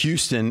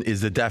 Houston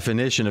is the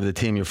definition of the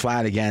team you're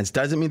flat against.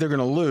 Doesn't mean they're going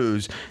to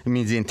lose. It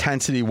means the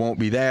intensity won't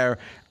be there.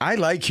 I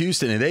like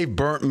Houston, and they've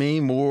burnt me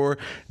more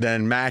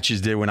than matches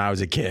did when I was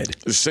a kid.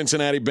 The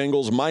Cincinnati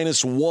Bengals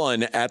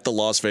 -1 at the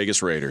Las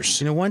Vegas Raiders.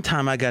 You know, one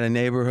time I got a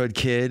neighborhood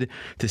kid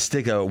to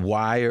stick a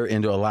wire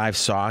into a live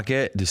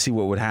socket to see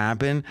what would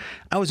happen.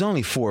 I was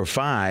only 4 or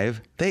 5.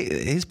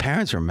 His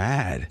parents were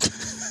mad.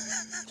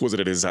 Was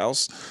it at his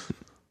house?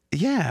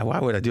 Yeah, why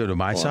would I do it to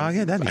my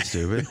socket? That'd be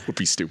stupid. It would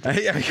be stupid.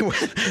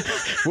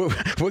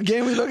 What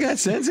game we looking at,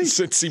 Cincy?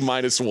 Cincy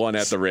 -1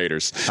 at the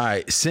Raiders. All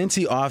right,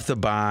 Cincy off the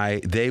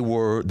bye, they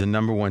were the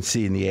number 1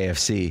 seed in the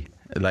AFC,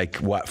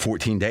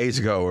 14 days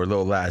ago or a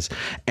little less,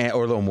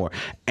 or a little more.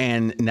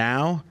 And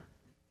now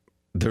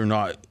they're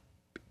not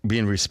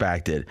being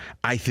respected.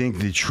 I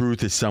think the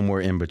truth is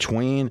somewhere in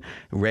between.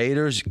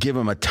 Raiders, give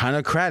them a ton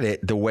of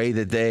credit the way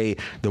that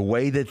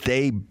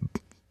they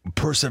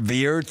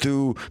persevered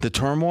through the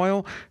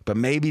turmoil, but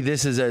maybe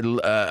this is a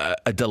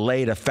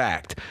delayed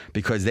effect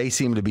because they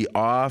seem to be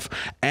off.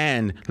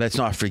 And let's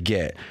not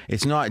forget,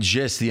 it's not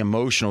just the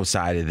emotional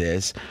side of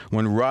this.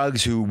 When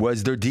Ruggs, who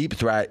was their deep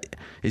threat,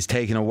 is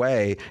taken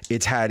away,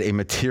 it's had a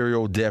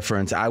material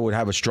difference. I would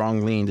have a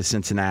strong lean to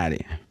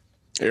Cincinnati.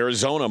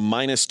 Arizona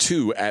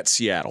 -2 at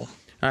Seattle.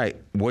 All right,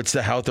 what's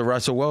the health of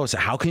Russell Wilson?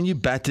 How can you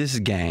bet this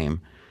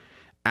game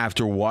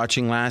after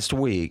watching last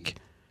week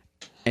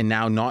and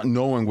now not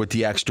knowing what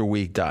the extra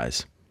week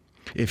does?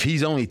 If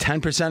he's only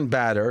 10%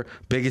 better,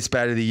 biggest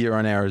bet of the year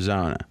on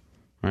Arizona,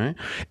 right?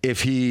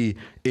 If he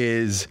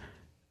is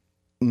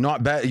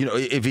not better,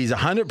 if he's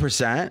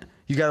 100%,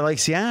 you got to like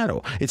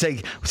Seattle. It's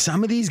like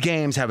some of these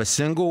games have a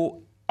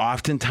single,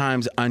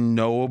 oftentimes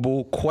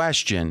unknowable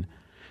question.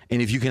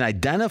 And if you can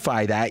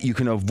identify that, you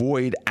can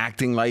avoid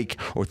acting like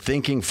or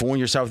thinking, fooling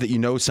yourself that you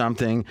know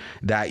something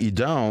that you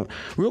don't.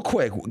 Real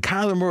quick,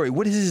 Kyler Murray,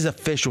 what is his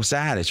official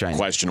status right now?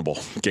 Questionable.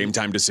 Game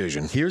time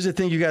decision. Here's the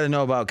thing you got to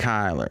know about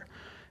Kyler.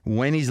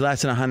 When he's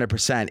less than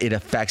 100%, it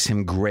affects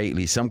him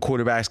greatly. Some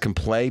quarterbacks can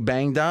play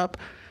banged up.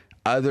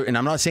 And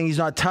I'm not saying he's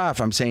not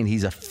tough. I'm saying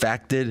he's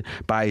affected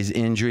by his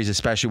injuries,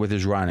 especially with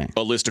his running.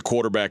 A list of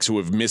quarterbacks who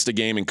have missed a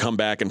game and come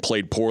back and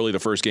played poorly the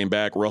first game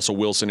back: Russell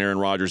Wilson, Aaron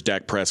Rodgers,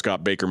 Dak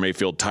Prescott, Baker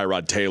Mayfield,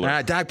 Tyrod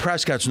Taylor. Dak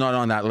Prescott's not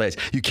on that list.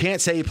 You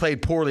can't say he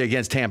played poorly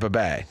against Tampa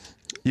Bay.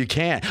 You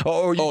can't.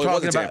 Or you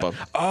talking about Tampa.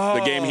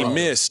 The game he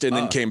missed and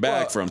then came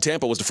back from.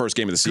 Tampa was the first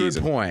game of the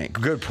season.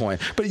 Good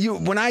point. But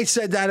when I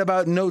said that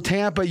about no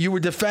Tampa, you were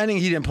defending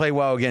he didn't play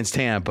well against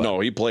Tampa. No,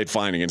 he played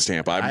fine against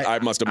Tampa. I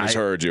must have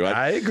misheard you.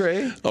 I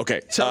agree.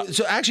 Okay. So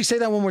actually say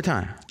that one more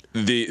time.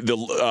 The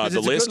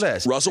list.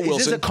 Russell Wilson.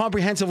 Is this a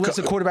comprehensive list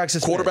of quarterbacks?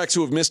 Quarterbacks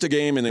who have missed a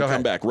game and then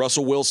come back.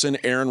 Russell Wilson,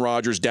 Aaron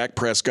Rodgers, Dak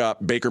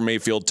Prescott, Baker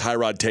Mayfield,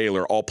 Tyrod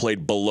Taylor all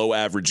played below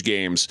average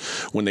games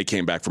when they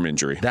came back from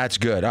injury. That's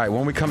good. All right,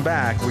 when we come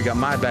back, we got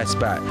my best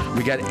bet.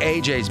 We got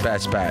AJ's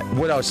best bet.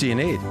 What else do you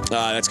need?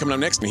 That's coming up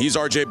next. He's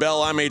RJ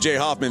Bell. I'm AJ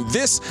Hoffman.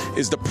 This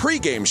is the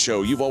pregame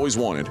show you've always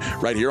wanted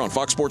right here on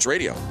Fox Sports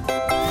Radio.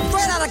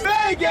 Straight out of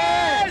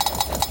Vegas!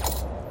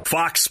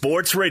 Fox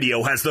Sports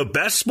Radio has the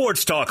best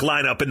sports talk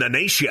lineup in the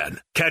nation.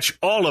 Catch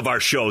all of our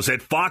shows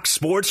at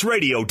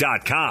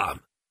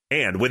foxsportsradio.com.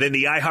 And within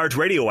the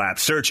iHeartRadio app,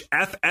 search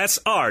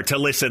FSR to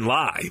listen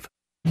live.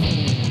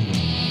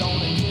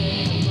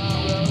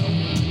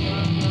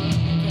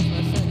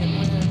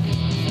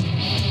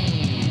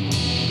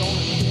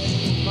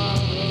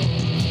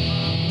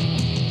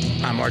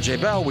 I'm RJ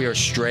Bell. We are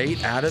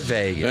straight out of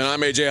Vegas. And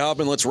I'm AJ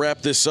Hoffman. Let's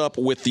wrap this up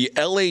with the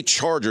LA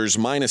Chargers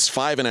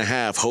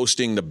 -5.5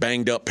 hosting the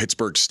banged up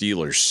Pittsburgh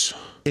Steelers.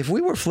 If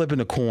we were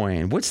flipping a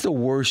coin, what's the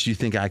worst you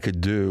think I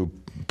could do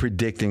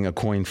predicting a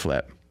coin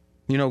flip?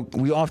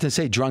 We often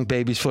say drunk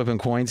babies flipping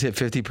coins hit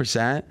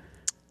 50%.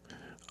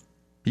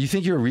 You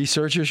think your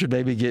researcher should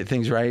maybe get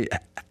things right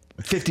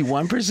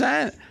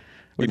 51%?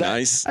 Be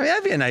nice.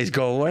 That'd be a nice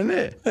goal, wouldn't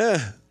it?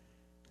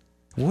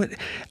 What?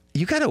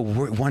 You got to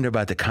wonder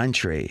about the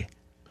country.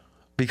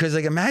 Because,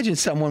 imagine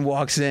someone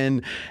walks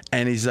in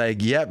and he's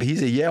like, yep,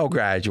 he's a Yale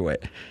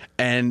graduate.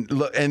 And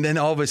look, and then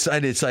all of a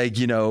sudden it's like,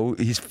 he's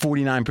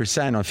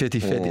 49% on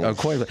 50-50 on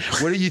coin flip.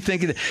 What are you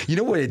thinking? You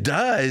know what it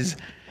does?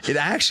 it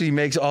actually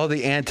makes all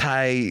the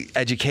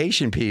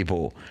anti-education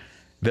people.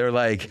 They're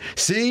like,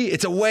 see,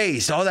 it's a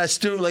waste. All that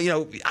student,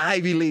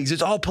 Ivy Leagues,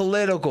 it's all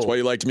political. That's why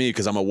you liked me,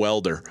 because I'm a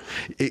welder.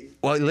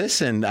 Well,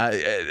 listen,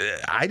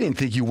 I didn't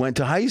think you went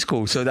to high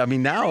school. So,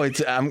 now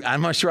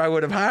I'm not sure I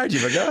would have hired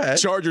you, but go ahead.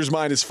 Chargers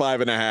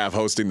 -5.5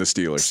 hosting the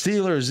Steelers.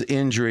 Steelers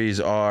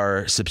injuries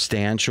are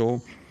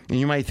substantial. And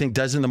you might think,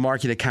 doesn't the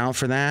market account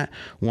for that?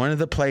 One of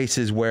the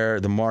places where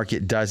the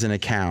market doesn't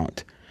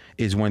account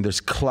is when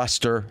there's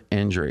cluster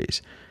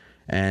injuries.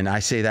 And I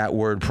say that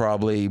word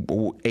probably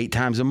 8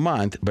 times a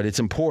month, but it's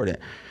important.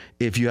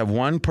 If you have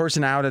one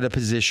person out at a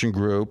position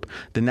group,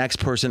 the next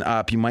person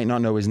up, you might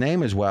not know his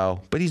name as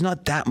well, but he's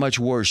not that much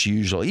worse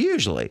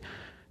usually.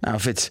 Now,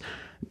 if it's,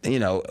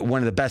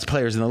 one of the best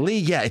players in the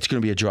league, yeah, it's going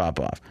to be a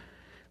drop-off.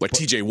 Like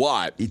TJ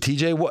Watt.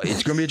 TJ Watt,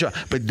 it's going to be a drop.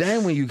 But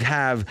then when you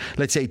have,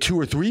 let's say, 2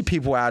 or 3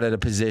 people out at a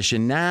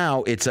position,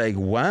 now it's like,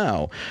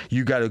 wow,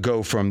 you got to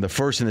go from the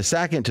first and the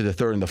second to the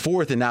third and the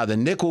fourth, and now the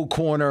nickel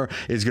corner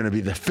is going to be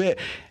the fifth.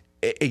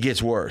 It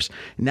gets worse.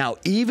 Now,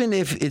 even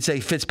if it's a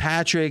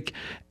Fitzpatrick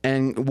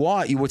and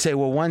Watt, you would say,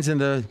 well, one's in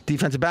the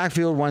defensive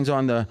backfield, one's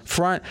on the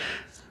front.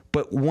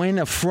 But when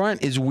a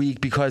front is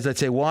weak because, let's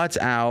say, Watt's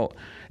out,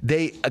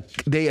 they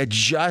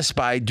adjust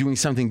by doing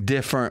something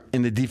different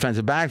in the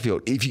defensive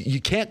backfield. If you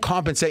can't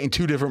compensate in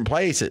 2 different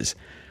places,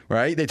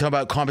 right? They talk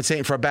about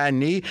compensating for a bad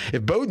knee.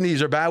 If both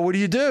knees are bad, what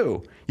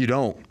do? You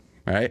don't,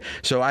 right?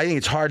 So I think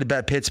it's hard to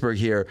bet Pittsburgh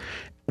here.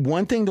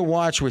 One thing to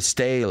watch with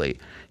Staley,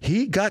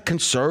 he got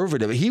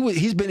conservative.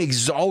 He's been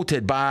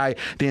exalted by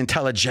the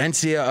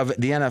intelligentsia of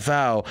the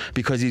NFL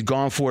because he's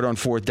gone for it on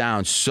 4th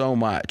down so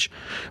much.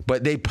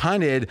 But they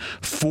punted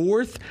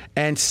 4th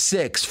and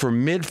 6 for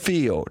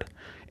midfield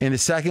in the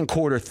second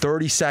quarter,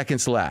 30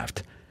 seconds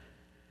left.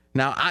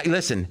 Now,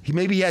 listen,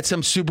 maybe he had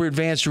some super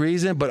advanced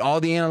reason, but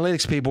all the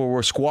analytics people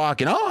were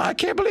squawking, oh, I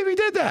can't believe he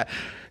did that.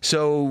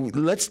 So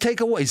let's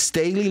take away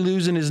Staley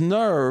losing his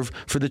nerve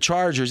for the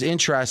Chargers.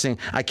 Interesting.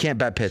 I can't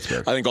bet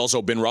Pittsburgh. I think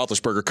also Ben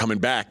Roethlisberger coming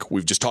back.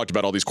 We've just talked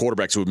about all these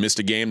quarterbacks who have missed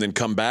a game, then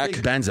come back.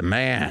 Big Ben's a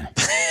man.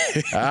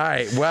 All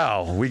right,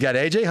 well, we got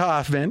A.J.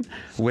 Hoffman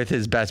with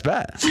his best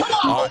bet.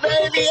 Come on,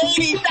 baby,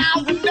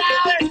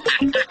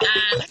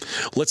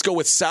 $80,000. Let's go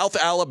with South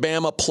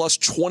Alabama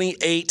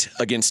 +28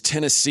 against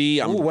Tennessee.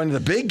 One of the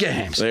big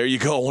games. There you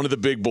go, one of the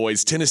big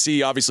boys.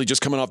 Tennessee, obviously,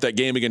 just coming off that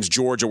game against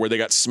Georgia where they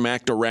got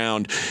smacked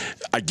around.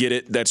 I get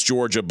it, that's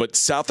Georgia. But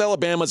South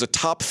Alabama is a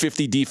top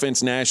 50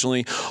 defense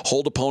nationally,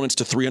 hold opponents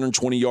to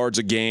 320 yards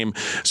a game.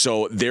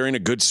 So they're in a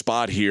good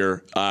spot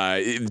here.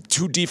 2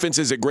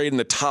 defenses that grade in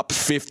the top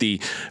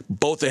 50,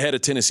 both ahead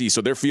of Tennessee,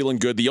 so they're feeling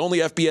good. The only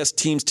FBS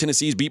teams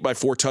Tennessee's beat by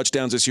 4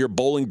 touchdowns this year,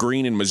 Bowling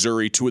Green and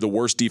Missouri, 2 of the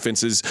worst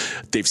defenses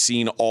they've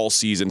seen all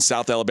season.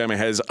 South Alabama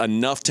has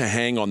enough to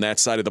hang on that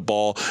side of the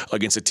ball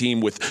against a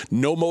team with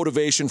no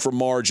motivation for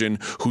margin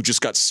who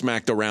just got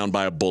smacked around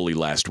by a bully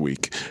last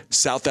week.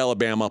 South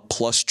Alabama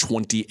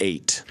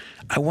 +28.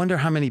 I wonder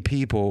how many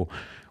people,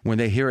 when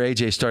they hear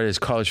AJ start his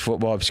college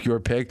football obscure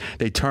pick,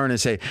 they turn and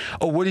say,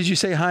 oh, what did you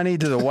say, honey,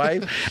 to the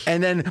wife?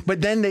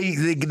 But then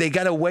they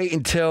got to wait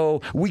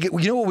until you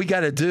know what we got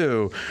to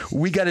do?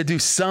 We got to do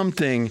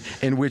something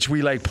in which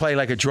we play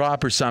like a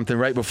drop or something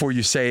right before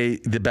you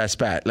say the best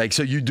bet.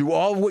 So you do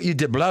all what you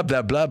did, blah,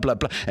 blah, blah, blah,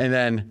 blah. And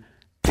then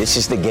this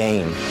is the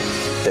game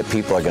that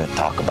people are going to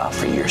talk about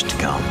for years to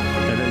come.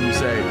 And then you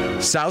say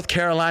South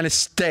Carolina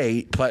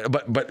State,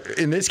 but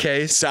in this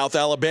case, South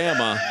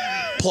Alabama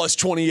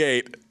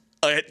 +28.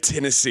 At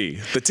Tennessee.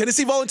 The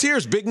Tennessee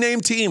Volunteers, big name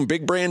team,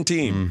 big brand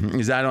team. Mm-hmm.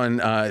 Is that on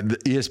the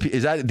ESP?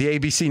 Is that the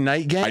ABC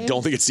night game? I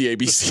don't think it's the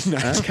ABC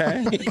night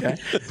Okay.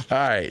 All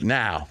right.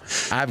 Now,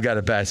 I've got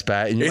a best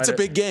bet. It's a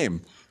big game.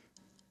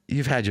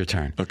 You've had your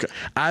turn. Okay.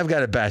 I've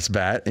got a best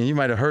bet, and you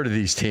might have heard of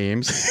these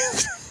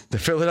teams. The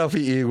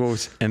Philadelphia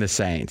Eagles and the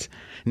Saints.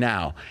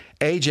 Now,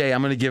 AJ,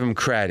 I'm going to give him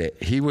credit.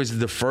 He was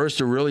the first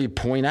to really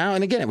point out,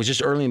 and again, it was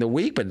just early in the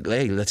week, but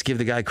hey, let's give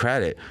the guy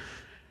credit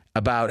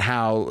about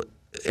how,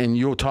 and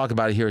you'll talk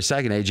about it here in a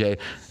second, AJ,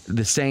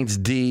 the Saints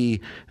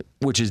D,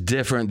 which is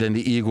different than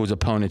the Eagles'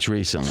 opponents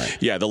recently.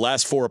 Yeah, the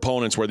last 4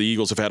 opponents where the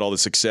Eagles have had all the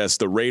success,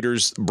 the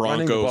Raiders, Broncos.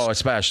 Running the ball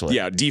especially.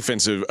 Yeah,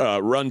 defensive,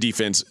 run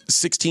defense,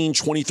 16,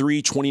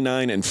 23,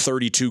 29, and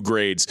 32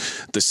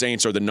 grades. The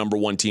Saints are the number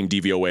 1 team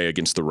DVOA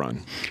against the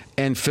run.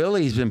 And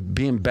Philly's been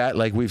being bet,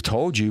 like we've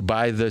told you,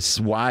 by this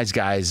wise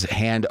guys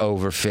hand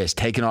over fist,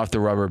 taking off the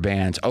rubber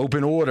bands.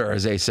 Open order,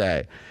 as they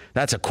say.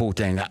 That's a cool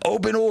thing.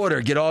 Open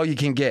order, get all you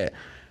can get.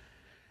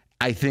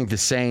 I think the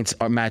Saints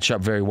are matched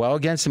up very well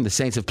against them. The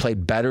Saints have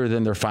played better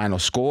than their final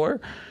score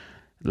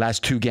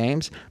last 2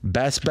 games.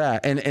 Best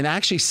bet. And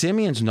actually,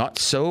 Simeon's not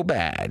so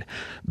bad.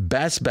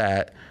 Best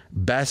bet,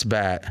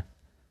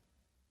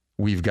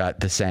 we've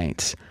got the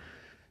Saints.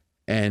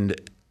 And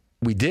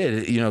we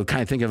did,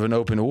 kind of think of an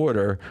open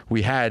order.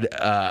 We had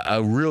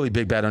a really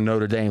big bet on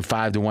Notre Dame,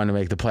 5-1 to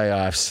make the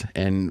playoffs,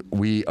 and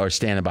we are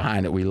standing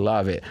behind it. We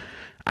love it.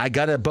 I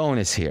got a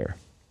bonus here.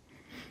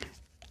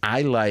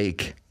 I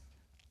like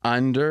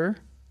under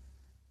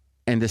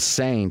and the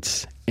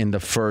Saints in the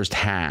first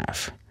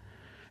half.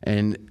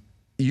 And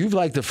you've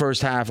liked the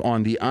first half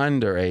on the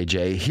under,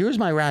 AJ. Here's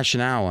my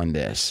rationale on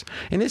this.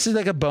 And this is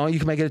like a bone. You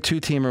can make it a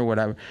 2-team or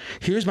whatever.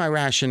 Here's my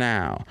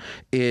rationale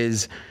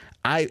is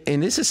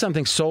and this is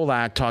something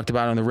Solak talked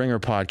about on the Ringer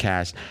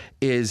podcast,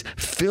 is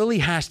Philly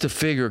has to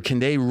figure, can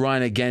they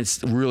run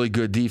against really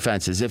good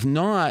defenses? If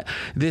not,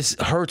 this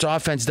Hurts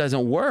offense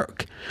doesn't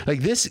work.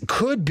 Like, this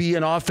could be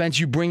an offense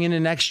you bring in the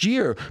next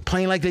year,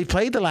 playing like they've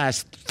played the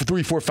last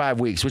 3, 4, 5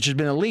 weeks, which has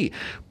been elite.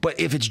 But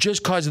if it's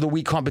just because of the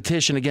weak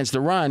competition against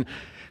the run,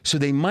 so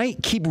they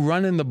might keep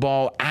running the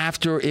ball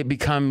after it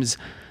becomes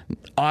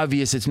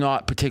obvious it's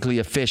not particularly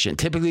efficient.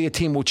 Typically, a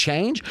team will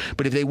change,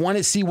 but if they want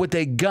to see what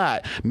they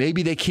got,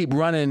 maybe they keep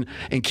running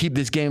and keep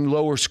this game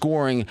lower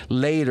scoring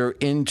later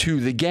into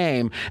the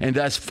game, and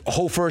thus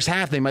whole first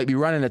half they might be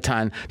running a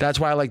ton. That's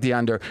why I like the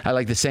under. I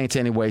like the Saints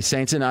anyway.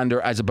 Saints and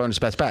under as a bonus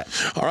best bet.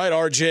 All right,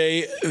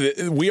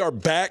 RJ, we are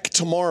back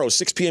tomorrow,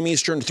 6 p.m.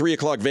 Eastern, 3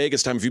 o'clock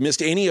Vegas time. If you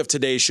missed any of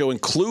today's show,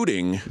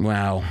 including...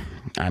 Well,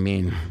 I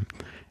mean,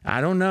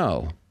 I don't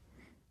know.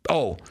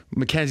 Oh,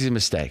 Mackenzie's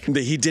mistake.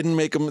 He didn't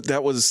make them.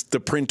 That was the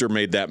printer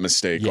made that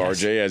mistake,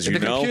 yes. RJ, as you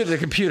know. The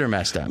computer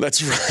messed up.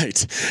 That's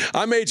right.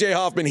 I'm AJ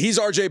Hoffman. He's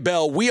RJ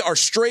Bell. We are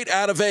straight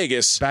out of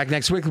Vegas. Back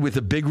next week with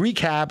a big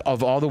recap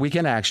of all the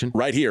weekend action.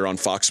 Right here on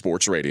Fox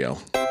Sports Radio.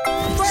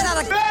 Straight out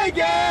of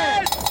Vegas!